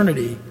an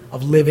eternity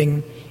of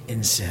living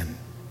in sin.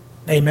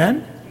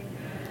 Amen?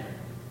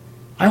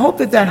 I hope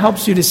that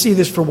helps you to see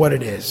this for what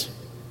it is.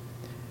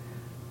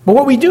 But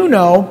what we do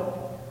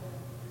know,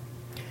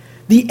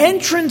 the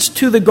entrance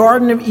to the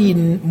Garden of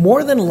Eden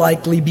more than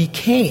likely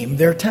became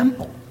their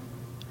temple.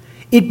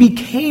 It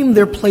became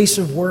their place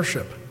of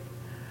worship.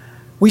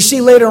 We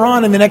see later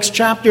on in the next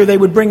chapter they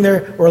would bring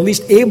or at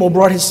least Abel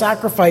brought his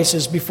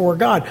sacrifices before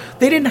God.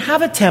 They didn't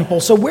have a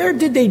temple, so where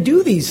did they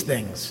do these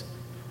things?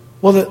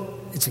 Well,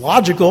 it's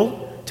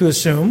logical to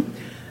assume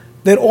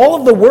that all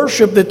of the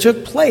worship that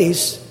took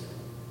place,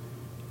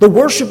 the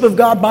worship of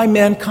God by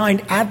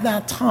mankind at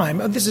that time,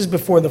 this is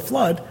before the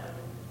flood,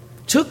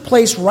 took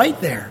place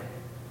right there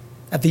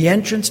at the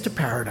entrance to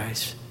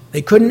paradise.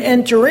 They couldn't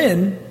enter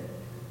in,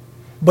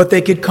 but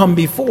they could come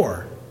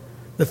before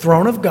the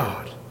throne of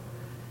God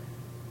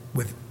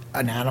with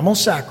an animal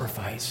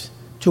sacrifice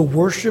to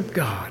worship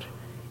God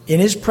in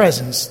his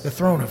presence, the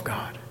throne of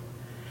God.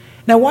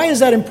 Now, why is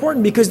that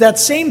important? Because that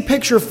same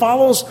picture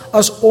follows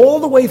us all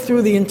the way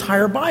through the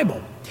entire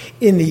Bible.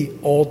 In the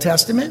Old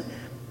Testament,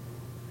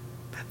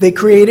 they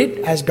created,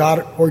 as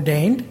God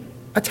ordained,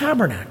 a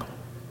tabernacle.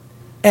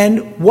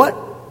 And what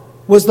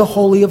was the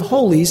Holy of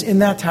Holies in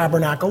that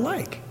tabernacle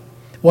like?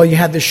 Well, you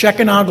had the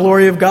Shekinah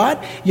glory of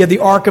God, you had the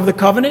Ark of the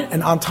Covenant,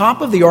 and on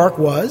top of the Ark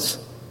was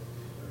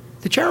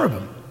the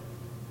cherubim,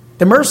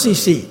 the mercy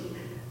seat,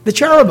 the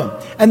cherubim.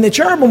 And the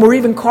cherubim were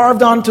even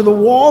carved onto the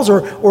walls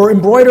or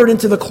embroidered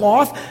into the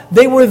cloth.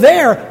 They were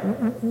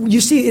there.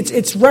 You see,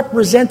 it's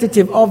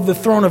representative of the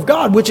throne of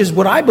God, which is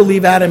what I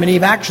believe Adam and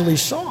Eve actually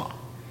saw.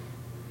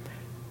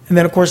 And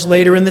then, of course,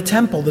 later in the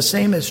temple, the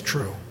same is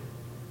true.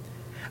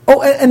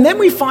 Oh, and then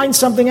we find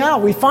something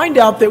out. We find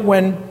out that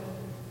when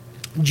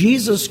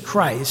Jesus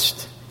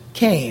Christ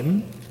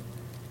came,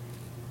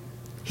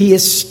 he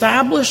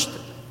established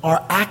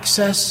our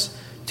access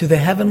to the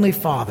Heavenly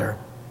Father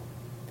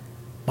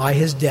by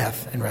his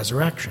death and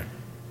resurrection.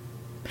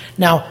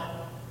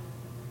 Now,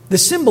 the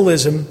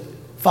symbolism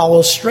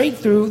follows straight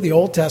through the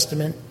Old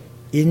Testament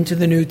into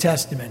the New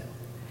Testament.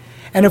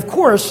 And of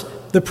course,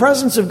 the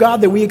presence of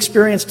God that we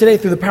experience today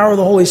through the power of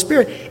the Holy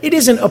Spirit, it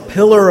isn't a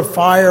pillar of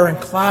fire and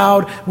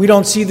cloud. We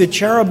don't see the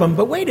cherubim.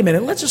 But wait a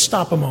minute, let's just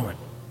stop a moment.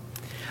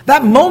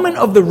 That moment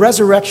of the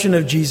resurrection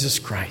of Jesus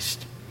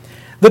Christ,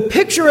 the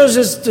picture as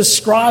is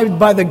described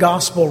by the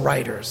gospel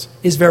writers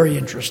is very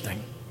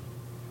interesting.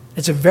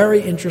 It's a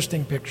very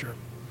interesting picture.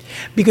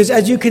 Because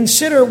as you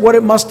consider what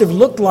it must have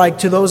looked like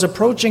to those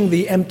approaching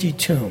the empty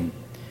tomb,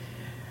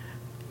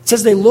 it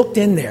says they looked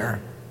in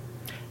there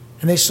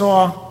and they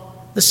saw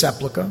the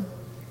sepulchre.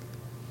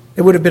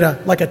 It would have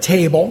been like a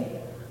table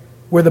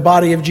where the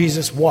body of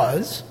Jesus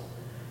was.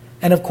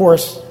 And of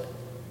course,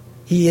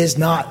 he is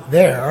not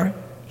there.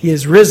 He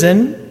is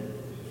risen.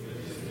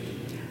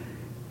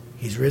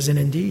 He's risen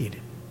indeed.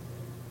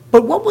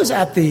 But what was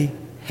at the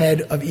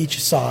head of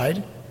each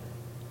side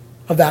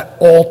of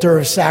that altar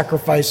of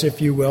sacrifice,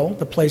 if you will,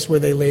 the place where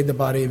they laid the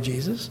body of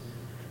Jesus?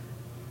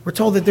 We're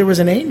told that there was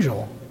an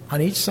angel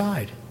on each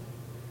side.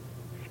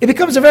 It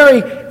becomes a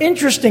very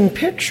interesting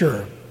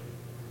picture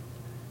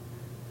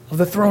of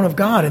the throne of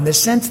God in the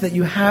sense that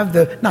you have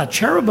the, not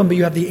cherubim, but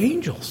you have the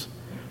angels.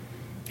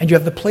 And you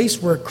have the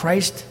place where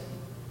Christ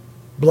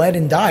bled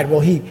and died. Well,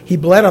 he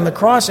bled on the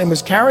cross and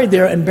was carried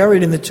there and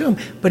buried in the tomb,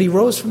 but he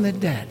rose from the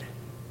dead.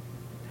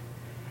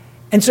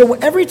 And so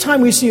every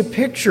time we see a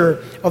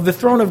picture of the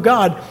throne of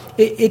God,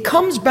 it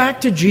comes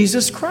back to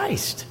Jesus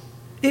Christ.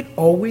 It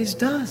always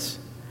does.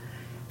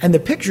 And the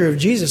picture of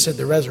Jesus at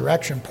the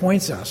resurrection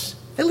points us,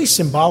 at least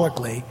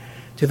symbolically,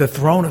 to the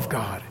throne of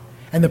God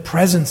and the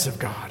presence of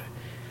God.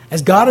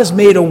 As God has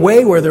made a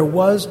way where there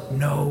was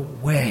no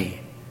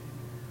way.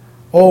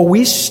 Oh,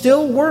 we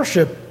still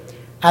worship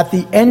at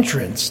the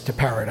entrance to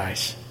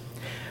paradise.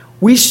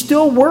 We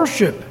still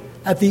worship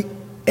at the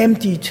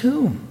empty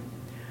tomb.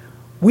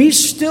 We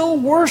still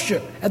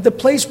worship at the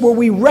place where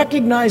we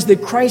recognize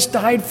that Christ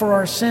died for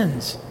our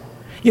sins.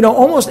 You know,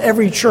 almost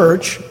every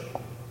church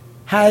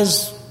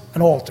has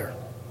an altar.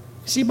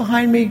 See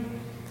behind me?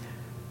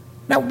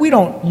 Now, we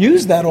don't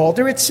use that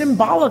altar. It's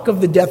symbolic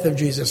of the death of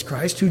Jesus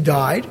Christ, who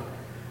died.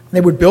 They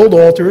would build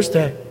altars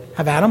to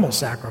have animal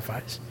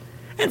sacrifice.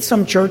 And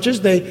some churches,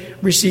 they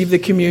receive the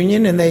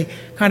communion and they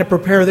kind of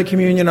prepare the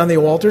communion on the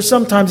altar.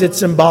 Sometimes it's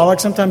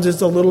symbolic, sometimes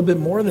it's a little bit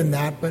more than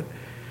that. But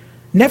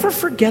never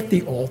forget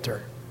the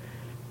altar.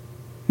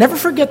 Never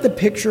forget the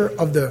picture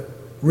of the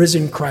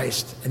risen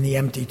Christ in the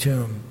empty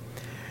tomb.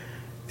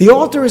 The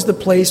altar is the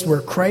place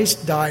where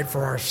Christ died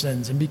for our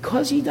sins. And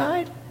because he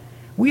died,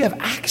 we have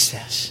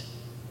access.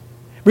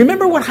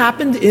 Remember what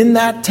happened in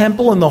that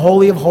temple in the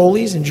Holy of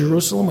Holies in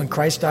Jerusalem when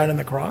Christ died on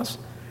the cross?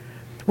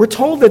 We're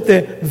told that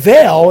the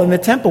veil in the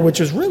temple, which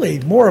was really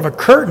more of a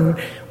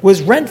curtain,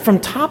 was rent from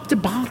top to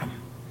bottom.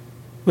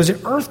 It was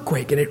an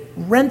earthquake, and it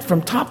rent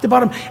from top to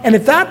bottom. And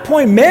at that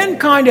point,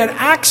 mankind had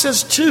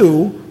access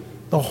to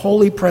the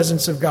holy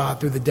presence of God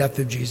through the death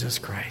of Jesus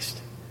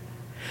Christ.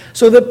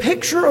 So the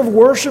picture of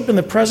worship in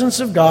the presence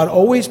of God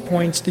always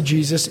points to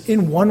Jesus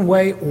in one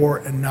way or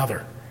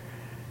another.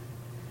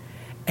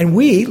 And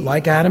we,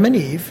 like Adam and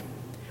Eve,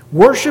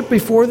 worship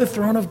before the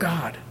throne of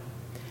God.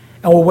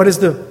 And well, what does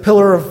the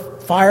pillar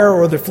of fire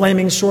or the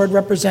flaming sword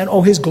represent?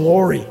 Oh, his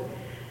glory.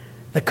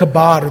 The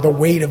kabod, or the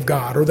weight of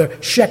God, or the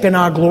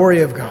Shekinah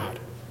glory of God.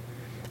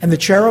 And the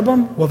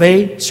cherubim, well,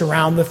 they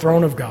surround the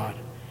throne of God.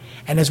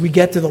 And as we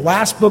get to the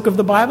last book of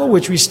the Bible,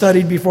 which we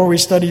studied before we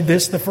studied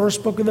this, the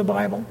first book of the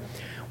Bible,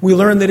 we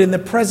learn that in the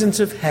presence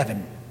of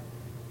heaven,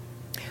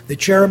 the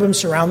cherubim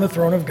surround the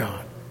throne of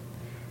God.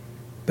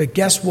 But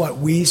guess what?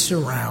 We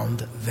surround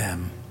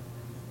them.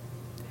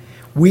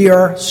 We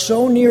are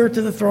so near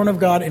to the throne of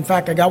God. In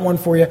fact, I got one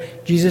for you.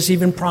 Jesus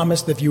even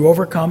promised that if you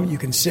overcome, you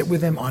can sit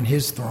with him on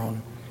his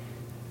throne.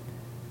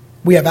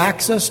 We have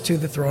access to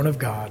the throne of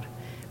God.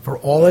 for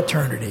all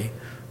eternity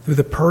through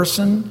the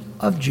person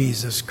of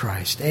Jesus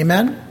Christ.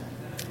 Amen?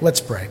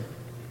 Let's pray.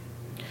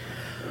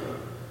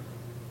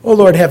 Oh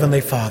Lord,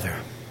 Heavenly Father,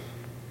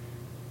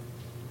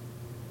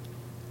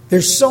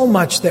 there's so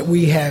much that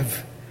we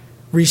have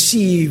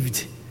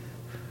received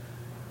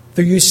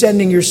through you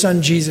sending your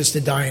Son Jesus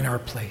to die in our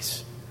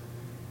place.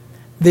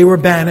 They were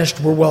banished,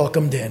 were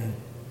welcomed in.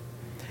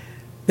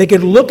 They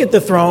could look at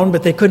the throne,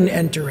 but they couldn't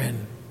enter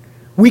in.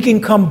 We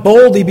can come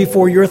boldly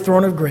before your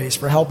throne of grace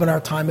for help in our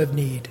time of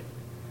need,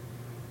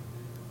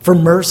 for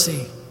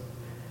mercy.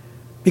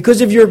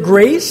 Because of your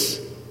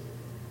grace,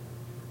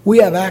 we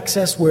have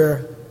access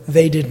where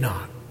they did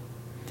not.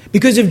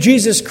 Because of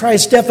Jesus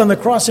Christ's death on the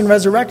cross and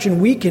resurrection,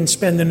 we can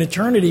spend an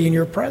eternity in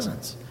your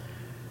presence.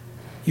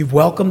 You've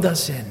welcomed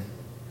us in.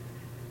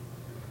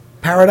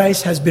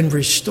 Paradise has been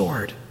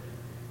restored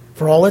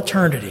for all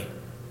eternity.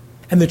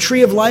 And the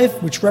tree of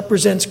life, which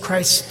represents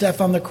Christ's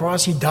death on the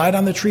cross, he died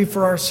on the tree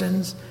for our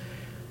sins,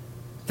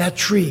 that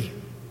tree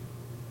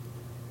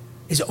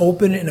is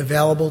open and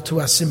available to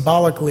us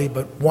symbolically,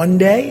 but one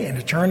day in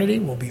eternity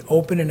will be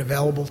open and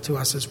available to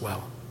us as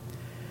well.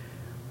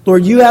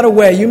 Lord, you had a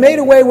way. You made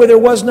a way where there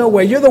was no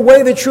way. You're the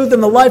way, the truth,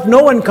 and the life.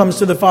 No one comes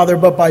to the Father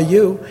but by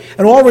you.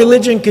 And all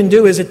religion can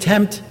do is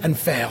attempt and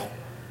fail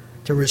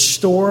to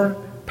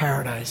restore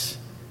paradise.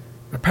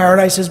 But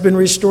paradise has been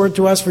restored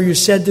to us, for you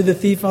said to the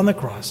thief on the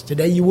cross,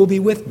 today you will be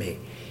with me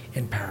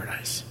in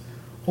paradise.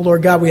 Oh,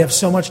 Lord God, we have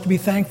so much to be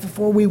thankful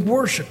for. We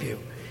worship you.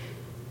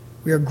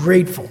 We are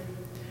grateful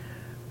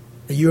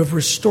that you have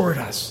restored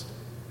us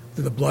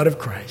through the blood of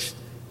Christ.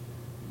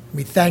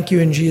 We thank you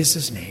in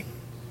Jesus' name.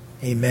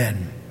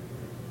 Amen.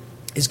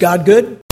 Is God good?